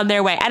they were on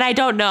their way. And I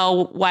don't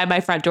know why my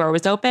front door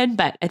was open,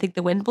 but I think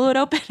the wind blew it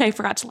open. I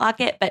forgot to lock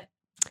it. But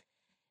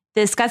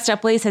the Scottsdale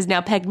police has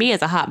now pegged me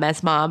as a hot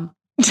mess mom.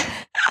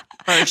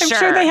 I'm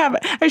sure they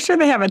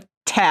have a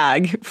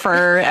tag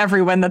for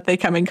everyone that they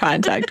come in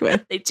contact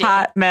with. They do.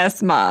 Hot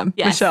mess mom.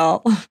 Yes.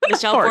 Michelle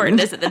Horton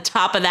is at the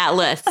top of that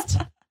list.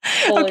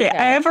 Okay,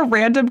 I have a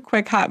random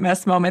quick hot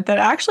mess moment that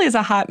actually is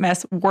a hot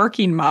mess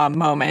working mom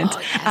moment. Oh,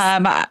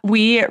 yes.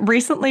 We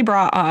recently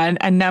brought on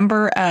a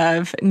number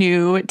of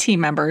new team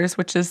members,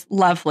 which is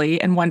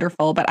lovely and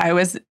wonderful, but I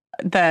was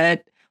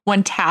the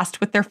one tasked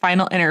with their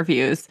final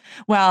interviews.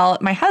 Well,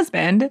 my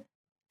husband,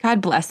 God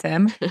bless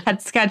him,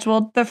 had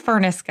scheduled the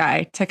furnace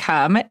guy to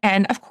come.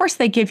 And of course,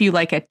 they give you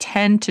like a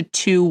 10 to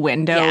 2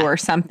 window or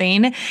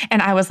something.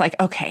 And I was like,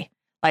 okay,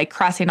 like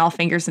crossing all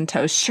fingers and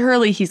toes.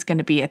 Surely he's going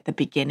to be at the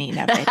beginning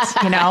of it,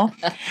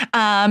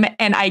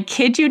 And I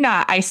kid you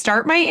not, I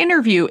start my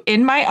interview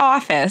in my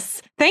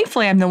office.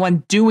 Thankfully, I'm the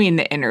one doing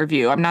the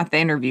interview. I'm not the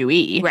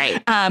interviewee.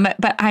 Right.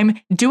 But I'm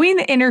doing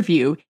the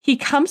interview. He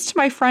comes to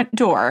my front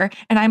door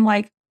and I'm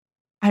like,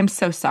 I'm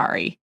so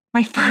sorry.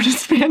 my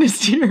furnace fan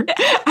is here.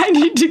 I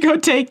need to go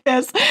take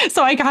this.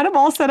 So I got him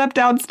all set up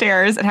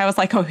downstairs and I was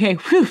like, okay,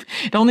 whew.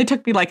 It only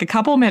took me like a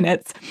couple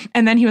minutes.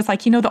 And then he was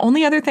like, the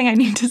only other thing I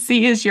need to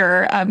see is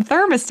your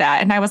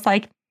thermostat. And I was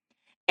like,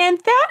 and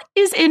that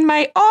is in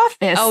my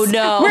office. Oh,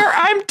 no. Where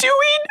I'm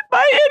doing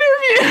my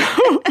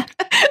interview.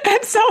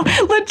 And so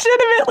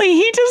legitimately,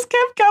 he just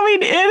kept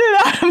coming in and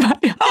out of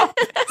my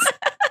office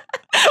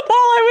while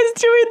I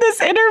was doing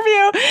this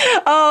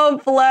interview.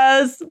 Oh,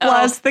 bless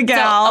the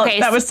gal. So,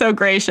 that was so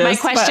gracious. My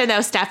question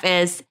though, Steph,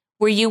 is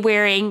were you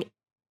wearing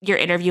your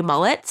interview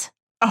mullet?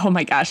 Oh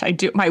my gosh, I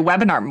do. My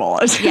webinar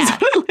mullet. Yeah.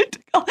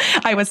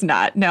 I was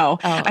not. No,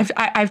 Oh.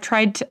 I've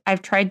tried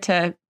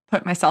to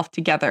put myself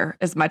together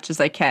as much as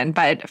I can.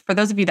 But for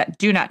those of you that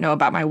do not know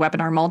about my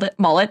webinar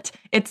mullet,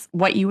 it's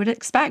what you would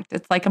expect.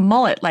 It's like a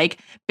mullet, like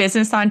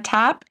business on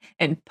top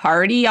and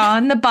party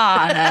on the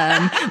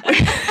bottom,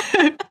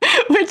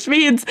 which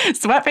means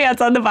sweatpants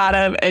on the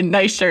bottom and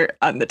nice shirt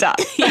on the top.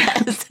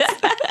 Yes.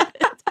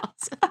 That's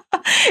awesome.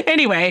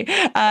 Anyway,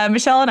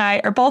 Michelle and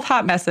I are both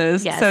hot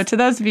messes. Yes. So to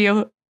those of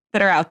you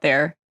that are out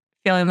there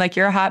feeling like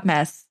you're a hot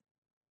mess,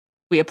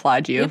 we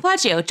applaud you. We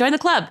applaud you. Join the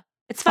club.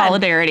 It's fun.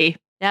 Solidarity.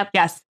 Yep.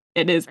 Yes.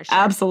 It is sure.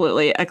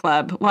 absolutely a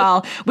club.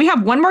 Well, we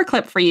have one more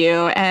clip for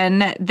you,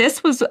 and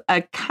this was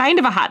a kind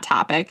of a hot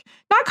topic,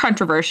 not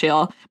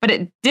controversial, but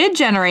it did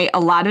generate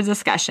a lot of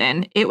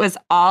discussion. It was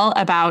all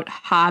about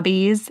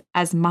hobbies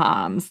as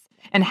moms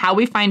and how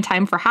we find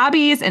time for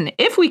hobbies, and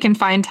if we can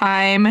find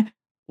time,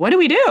 what do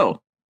we do?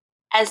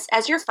 As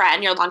your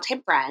friend, your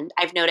longtime friend,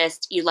 I've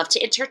noticed you love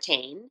to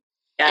entertain.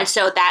 Yeah. And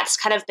so that's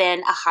kind of been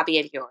a hobby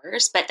of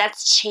yours, but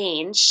that's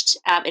changed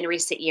in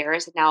recent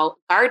years. Now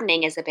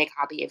gardening is a big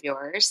hobby of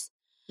yours.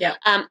 Yeah.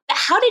 But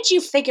how did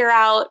you figure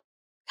out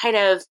kind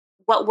of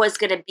what was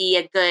going to be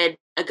a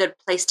good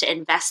place to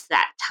invest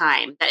that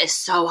time that is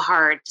so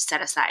hard to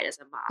set aside as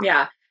a mom?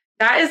 Yeah,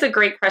 that is a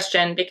great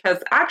question because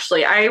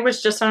actually I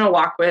was just on a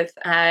walk with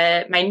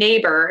my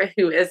neighbor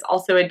who is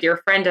also a dear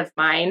friend of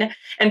mine.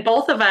 And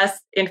both of us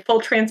in full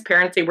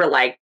transparency were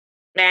like,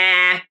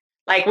 nah.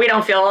 Like we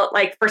don't feel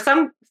like for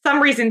some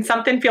reason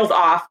something feels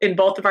off in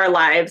both of our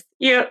lives.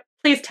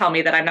 Please tell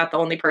me that I'm not the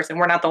only person.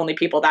 We're not the only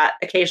people that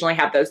occasionally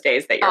have those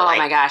days that you're like, oh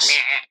my gosh,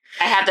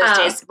 I have those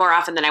days more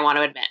often than I want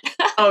to admit.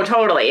 Oh,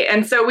 totally.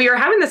 And so we were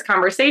having this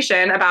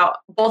conversation about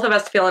both of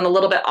us feeling a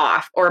little bit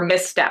off or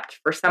misstepped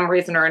for some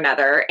reason or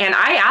another. And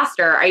I asked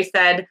her, I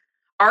said,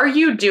 are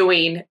you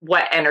doing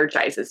what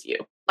energizes you?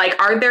 Like,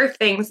 are there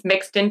things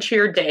mixed into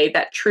your day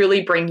that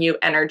truly bring you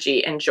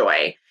energy and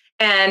joy?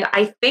 And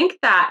I think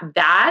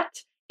that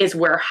is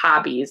where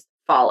hobbies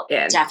fall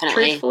in.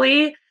 Definitely.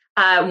 Truthfully,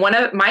 one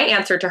of my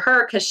answer to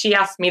her, because she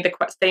asked me the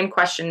same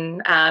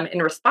question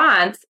in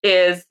response,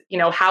 is,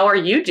 how are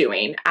you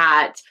doing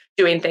at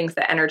doing things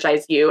that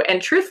energize you?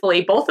 And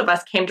truthfully, both of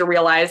us came to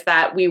realize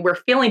that we were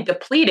feeling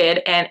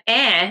depleted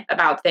and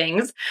about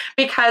things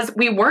because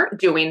we weren't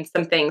doing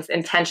some things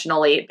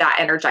intentionally that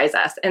energize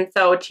us. And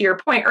so to your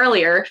point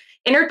earlier,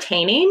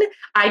 entertaining,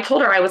 I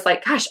told her, I was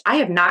like, gosh, I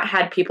have not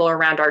had people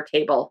around our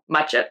table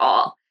much at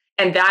all.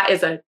 And that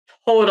is a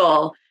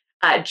total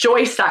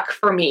joy suck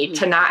for me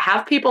to not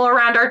have people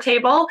around our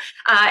table.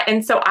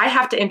 And so I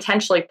have to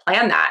intentionally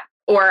plan that,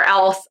 or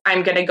else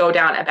I'm going to go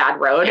down a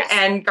bad road. Yes.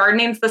 And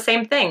gardening's the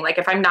same thing. Like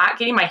if I'm not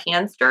getting my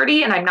hands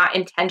dirty and I'm not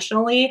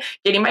intentionally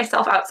getting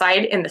myself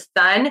outside in the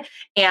sun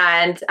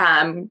and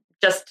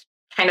just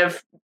kind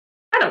of,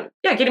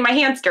 getting my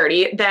hands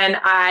dirty,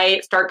 then I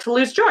start to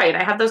lose joy. And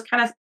I have those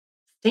kind of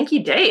stinky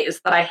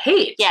days that I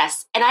hate.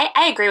 Yes. And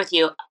I agree with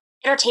you.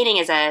 Entertaining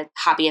is a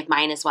hobby of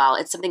mine as well.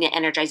 It's something that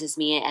energizes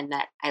me and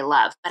that I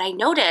love. But I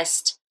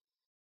noticed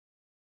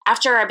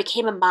after I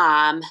became a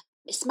mom,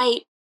 my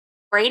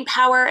brain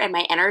power and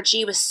my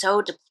energy was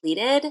so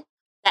depleted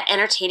that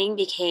entertaining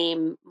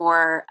became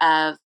more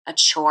of a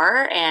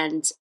chore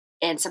and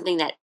something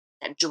that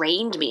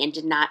drained me and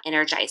did not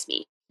energize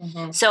me.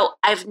 Mm-hmm. So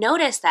I've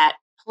noticed that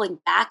pulling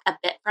back a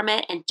bit from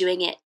it and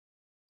doing it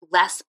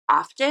less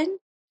often,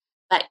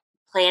 but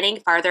planning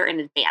farther in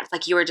advance,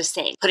 like you were just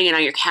saying, putting it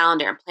on your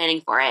calendar and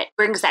planning for it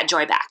brings that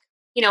joy back.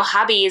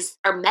 Hobbies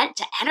are meant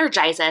to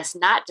energize us,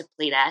 not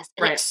deplete us.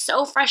 And Right. It's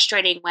so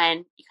frustrating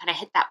when you kind of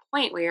hit that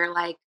point where you're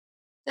like,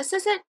 this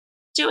isn't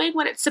doing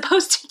what it's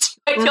supposed to do.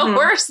 I feel Mhm.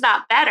 worse,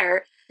 not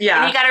better.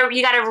 Yeah. And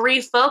you gotta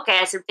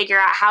refocus and figure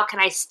out how can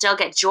I still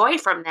get joy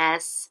from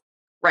this,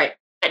 Right.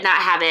 but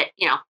not have it,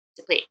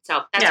 deplete.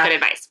 So that's Yeah. good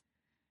advice.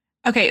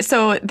 Okay,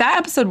 so that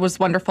episode was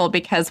wonderful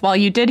because while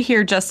you did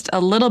hear just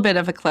a little bit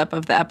of a clip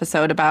of the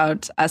episode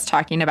about us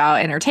talking about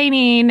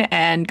entertaining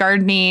and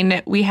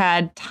gardening, we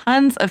had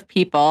tons of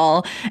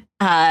people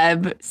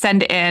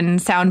send in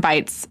sound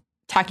bites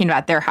talking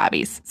about their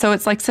hobbies. So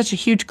it's like such a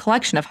huge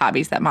collection of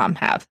hobbies that moms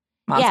have.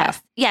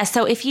 Yeah.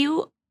 So if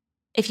you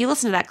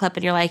listen to that clip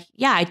and you're like,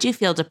 yeah, I do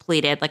feel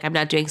depleted, like I'm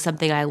not doing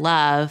something I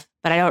love,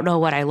 but I don't know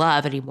what I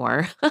love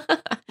anymore.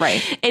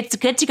 Right. It's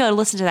good to go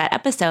listen to that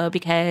episode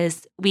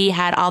because we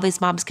had all these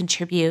moms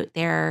contribute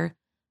their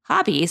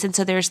hobbies. And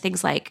so there's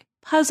things like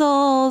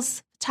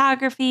puzzles,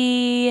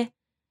 photography,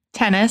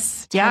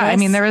 Tennis. Yeah. I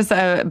mean, there was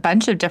a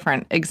bunch of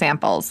different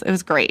examples. It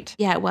was great.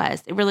 Yeah, it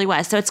was. It really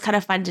was. So it's kind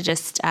of fun to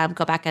just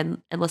go back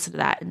and listen to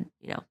that. And,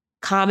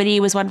 comedy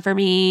was one for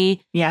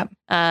me. Yep.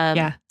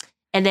 Yeah.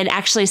 And then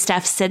actually,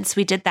 Steph, since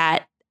we did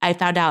that, I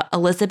found out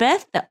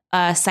Elizabeth,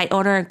 the site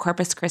owner in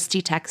Corpus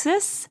Christi,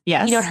 Texas.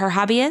 Yes. You know what her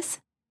hobby is?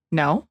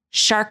 No.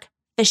 Shark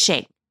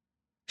fishing.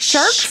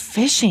 Shark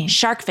fishing.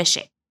 Shark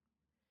fishing.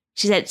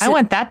 She said, I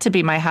want that to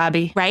be my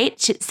hobby. Right?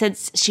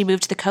 Since she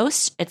moved to the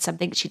coast, it's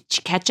something she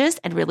catches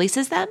and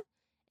releases them.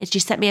 And she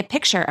sent me a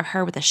picture of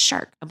her with a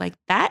shark. I'm like,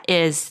 that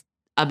is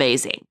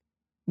amazing.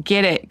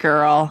 Get it,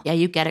 girl. Yeah,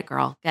 you get it,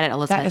 girl. Get it,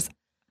 Elizabeth.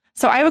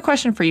 So I have a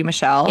question for you,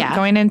 Michelle. Yeah.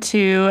 Going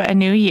into a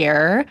new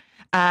year,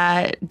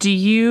 do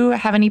you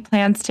have any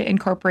plans to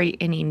incorporate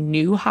any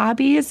new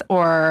hobbies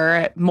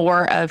or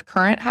more of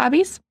current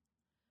hobbies?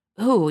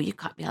 Ooh, you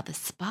caught me on the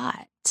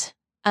spot.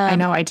 I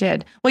know I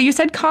did. Well, you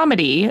said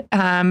comedy,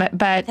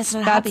 but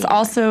that's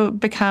also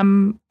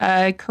become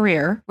a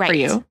career for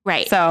you.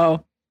 Right.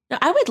 So no,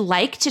 I would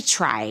like to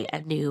try a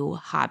new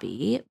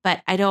hobby,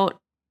 but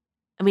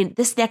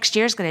this next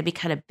year is going to be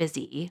kind of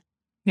busy.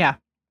 Yeah.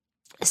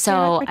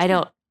 So I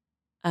don't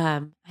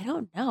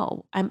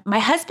know. My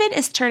husband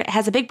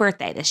has a big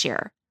birthday this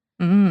year.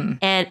 Mm.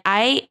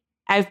 And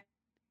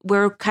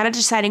we're kind of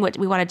deciding what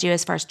we want to do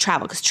as far as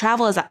travel, because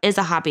travel is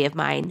a hobby of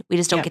mine. We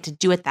just don't get to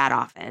do it that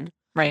often.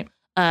 Right.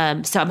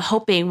 So I'm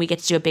hoping we get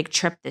to do a big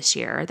trip this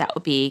year. That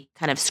would be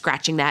kind of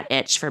scratching that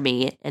itch for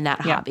me in that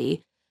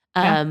hobby.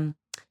 But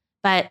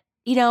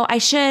I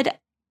should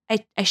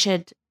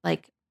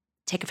like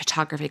take a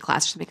photography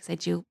class or something, because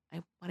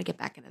I want to get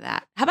back into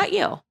that. How about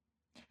you?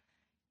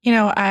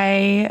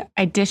 I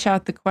dish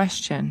out the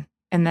question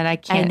and then I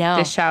can't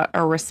dish out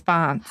a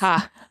response.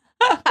 Ha.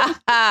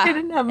 I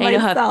didn't have I know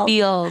how it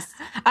feels.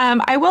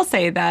 I will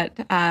say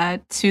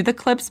that to the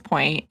clip's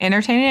point,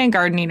 entertaining and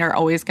gardening are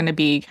always going to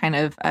be kind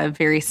of a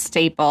very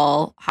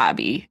staple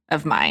hobby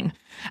of mine.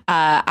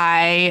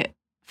 I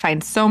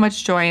find so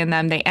much joy in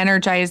them. They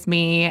energize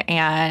me.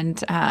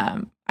 And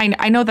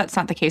I know that's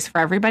not the case for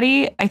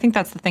everybody. I think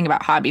that's the thing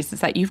about hobbies, is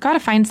that you've got to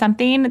find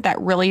something that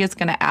really is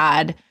going to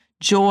add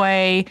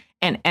joy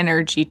and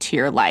energy to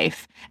your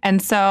life.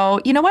 And so,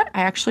 you know what?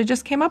 I actually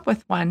just came up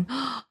with one.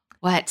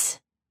 What?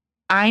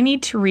 I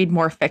need to read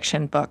more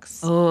fiction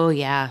books. Oh,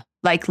 yeah.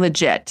 Like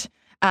legit.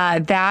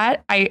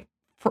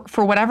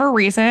 For whatever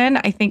reason,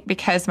 I think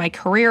because my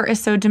career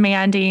is so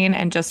demanding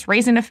and just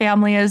raising a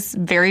family is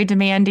very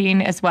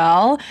demanding as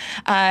well.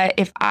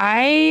 If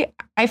I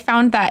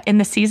found that in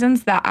the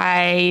seasons that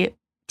I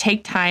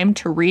take time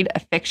to read a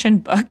fiction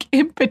book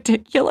in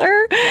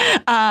particular,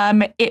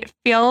 it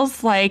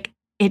feels like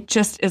it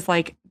just is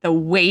like the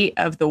weight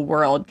of the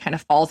world kind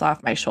of falls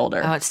off my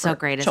shoulder. Oh, it's so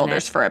great, isn't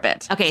shoulders it? For a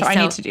bit. Okay, so I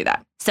need to do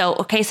that. So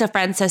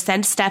friends,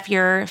 send Steph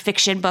your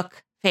fiction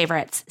book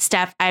favorites.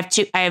 Steph,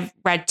 I've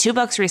read 2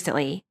 books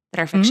recently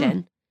that are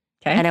fiction.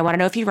 Okay. And I want to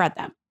know if you read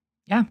them.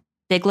 Yeah.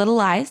 Big Little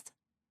Lies.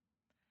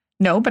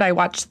 No, but I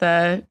watched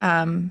the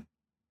oh,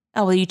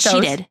 well, you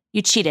cheated.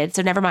 You cheated,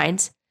 so never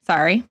mind.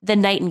 Sorry. The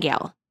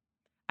Nightingale.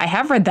 I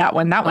have read that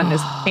one. That one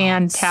is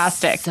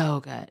fantastic. So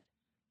good.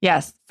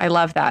 Yes, I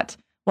love that.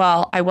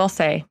 Well, I will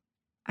say,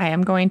 I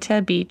am going to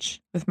a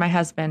beach with my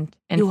husband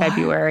in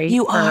February.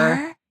 You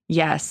are?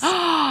 Yes.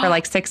 For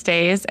like 6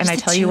 days. And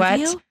Just I tell you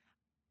what,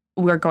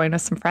 we're going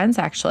with some friends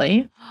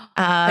actually.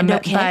 But no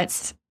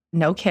kids? But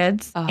no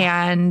kids. Oh.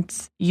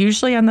 And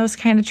usually on those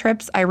kind of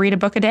trips, I read a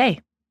book a day.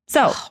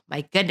 So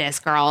my goodness,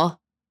 girl.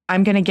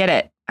 I'm going to get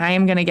it. I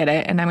am going to get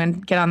it. And I'm going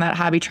to get on that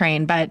hobby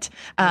train. But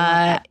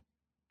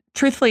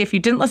truthfully, if you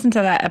didn't listen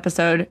to that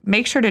episode,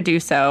 make sure to do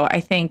so. I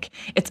think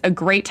it's a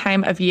great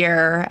time of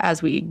year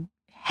as we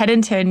head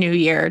into a new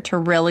year to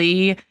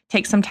really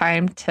take some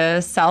time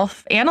to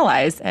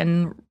self-analyze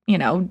and,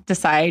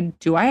 decide,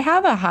 do I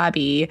have a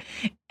hobby?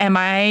 Am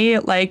I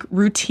like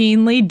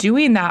routinely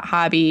doing that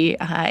hobby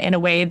in a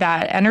way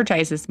that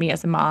energizes me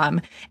as a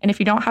mom? And if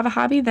you don't have a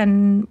hobby,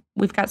 then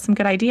we've got some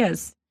good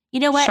ideas. You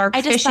know what? Shark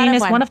fishing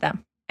is one of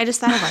them. I just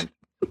thought of one.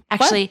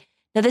 Actually,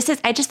 no,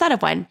 I just thought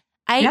of one.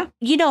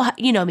 You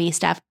know me,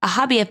 Steph. A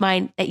hobby of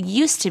mine that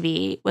used to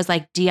be was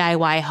like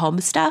DIY home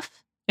stuff.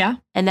 Yeah.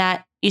 And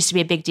that used to be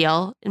a big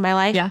deal in my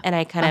life. Yeah. And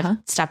I kind of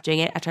stopped doing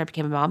it after I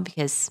became a mom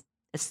because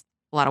it's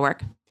a lot of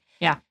work.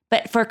 Yeah.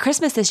 But for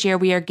Christmas this year,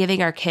 we are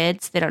giving our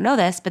kids, they don't know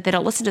this, but they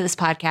don't listen to this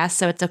podcast,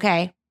 so it's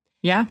okay.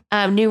 Yeah.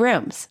 New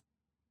rooms.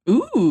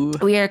 Ooh.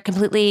 We are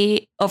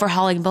completely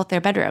overhauling both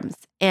their bedrooms.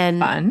 And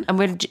fun.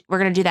 we're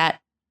going to do that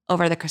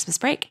over the Christmas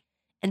break.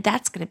 And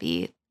that's going to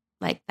be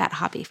like, that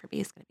hobby for me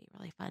is going to be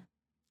really fun.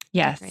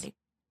 Yes.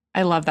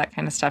 I love that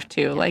kind of stuff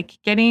too. Yeah. Like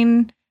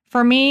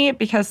for me,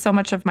 because so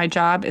much of my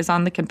job is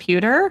on the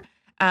computer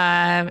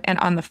and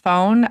on the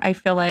phone, I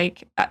feel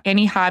like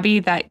any hobby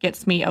that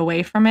gets me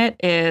away from it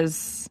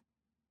is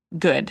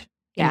good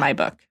in my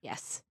book.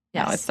 Yes.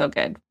 No, it's so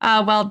good.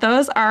 Well,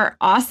 those are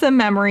awesome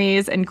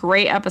memories and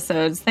great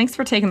episodes. Thanks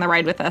for taking the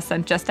ride with us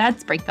on Just Add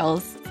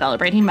Sprinkles,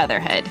 celebrating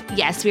motherhood.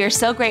 Yes, we are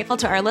so grateful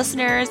to our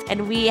listeners,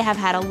 and we have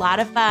had a lot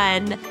of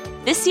fun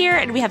this year,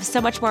 and we have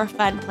so much more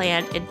fun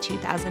planned in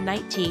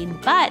 2019,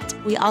 but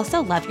we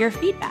also love your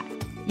feedback.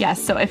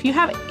 Yes, so if you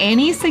have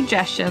any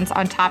suggestions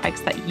on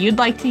topics that you'd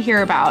like to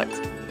hear about,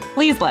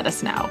 please let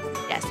us know.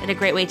 Yes, and a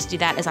great way to do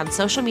that is on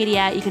social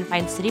media. You can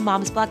find City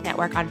Moms Blog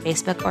Network on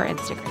Facebook or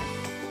Instagram.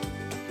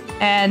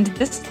 And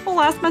this is the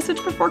last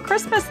message before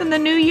Christmas and the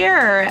new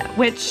year,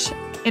 which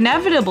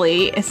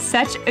inevitably is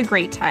such a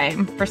great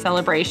time for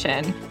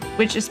celebration,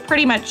 which is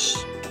pretty much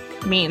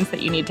means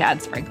that you need to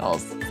add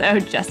sprinkles. So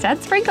just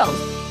add sprinkles.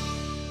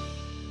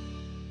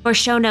 For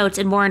show notes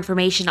and more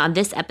information on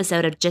this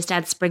episode of Just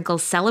Add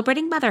Sprinkles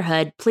Celebrating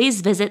Motherhood,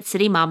 please visit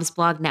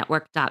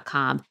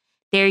citymomsblognetwork.com.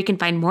 There you can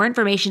find more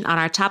information on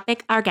our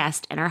topic, our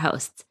guest, and our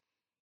hosts.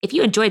 If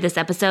you enjoyed this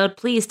episode,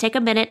 please take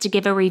a minute to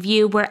give a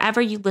review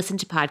wherever you listen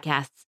to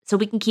podcasts so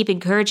we can keep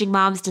encouraging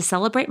moms to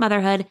celebrate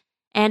motherhood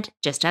and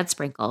just add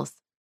sprinkles.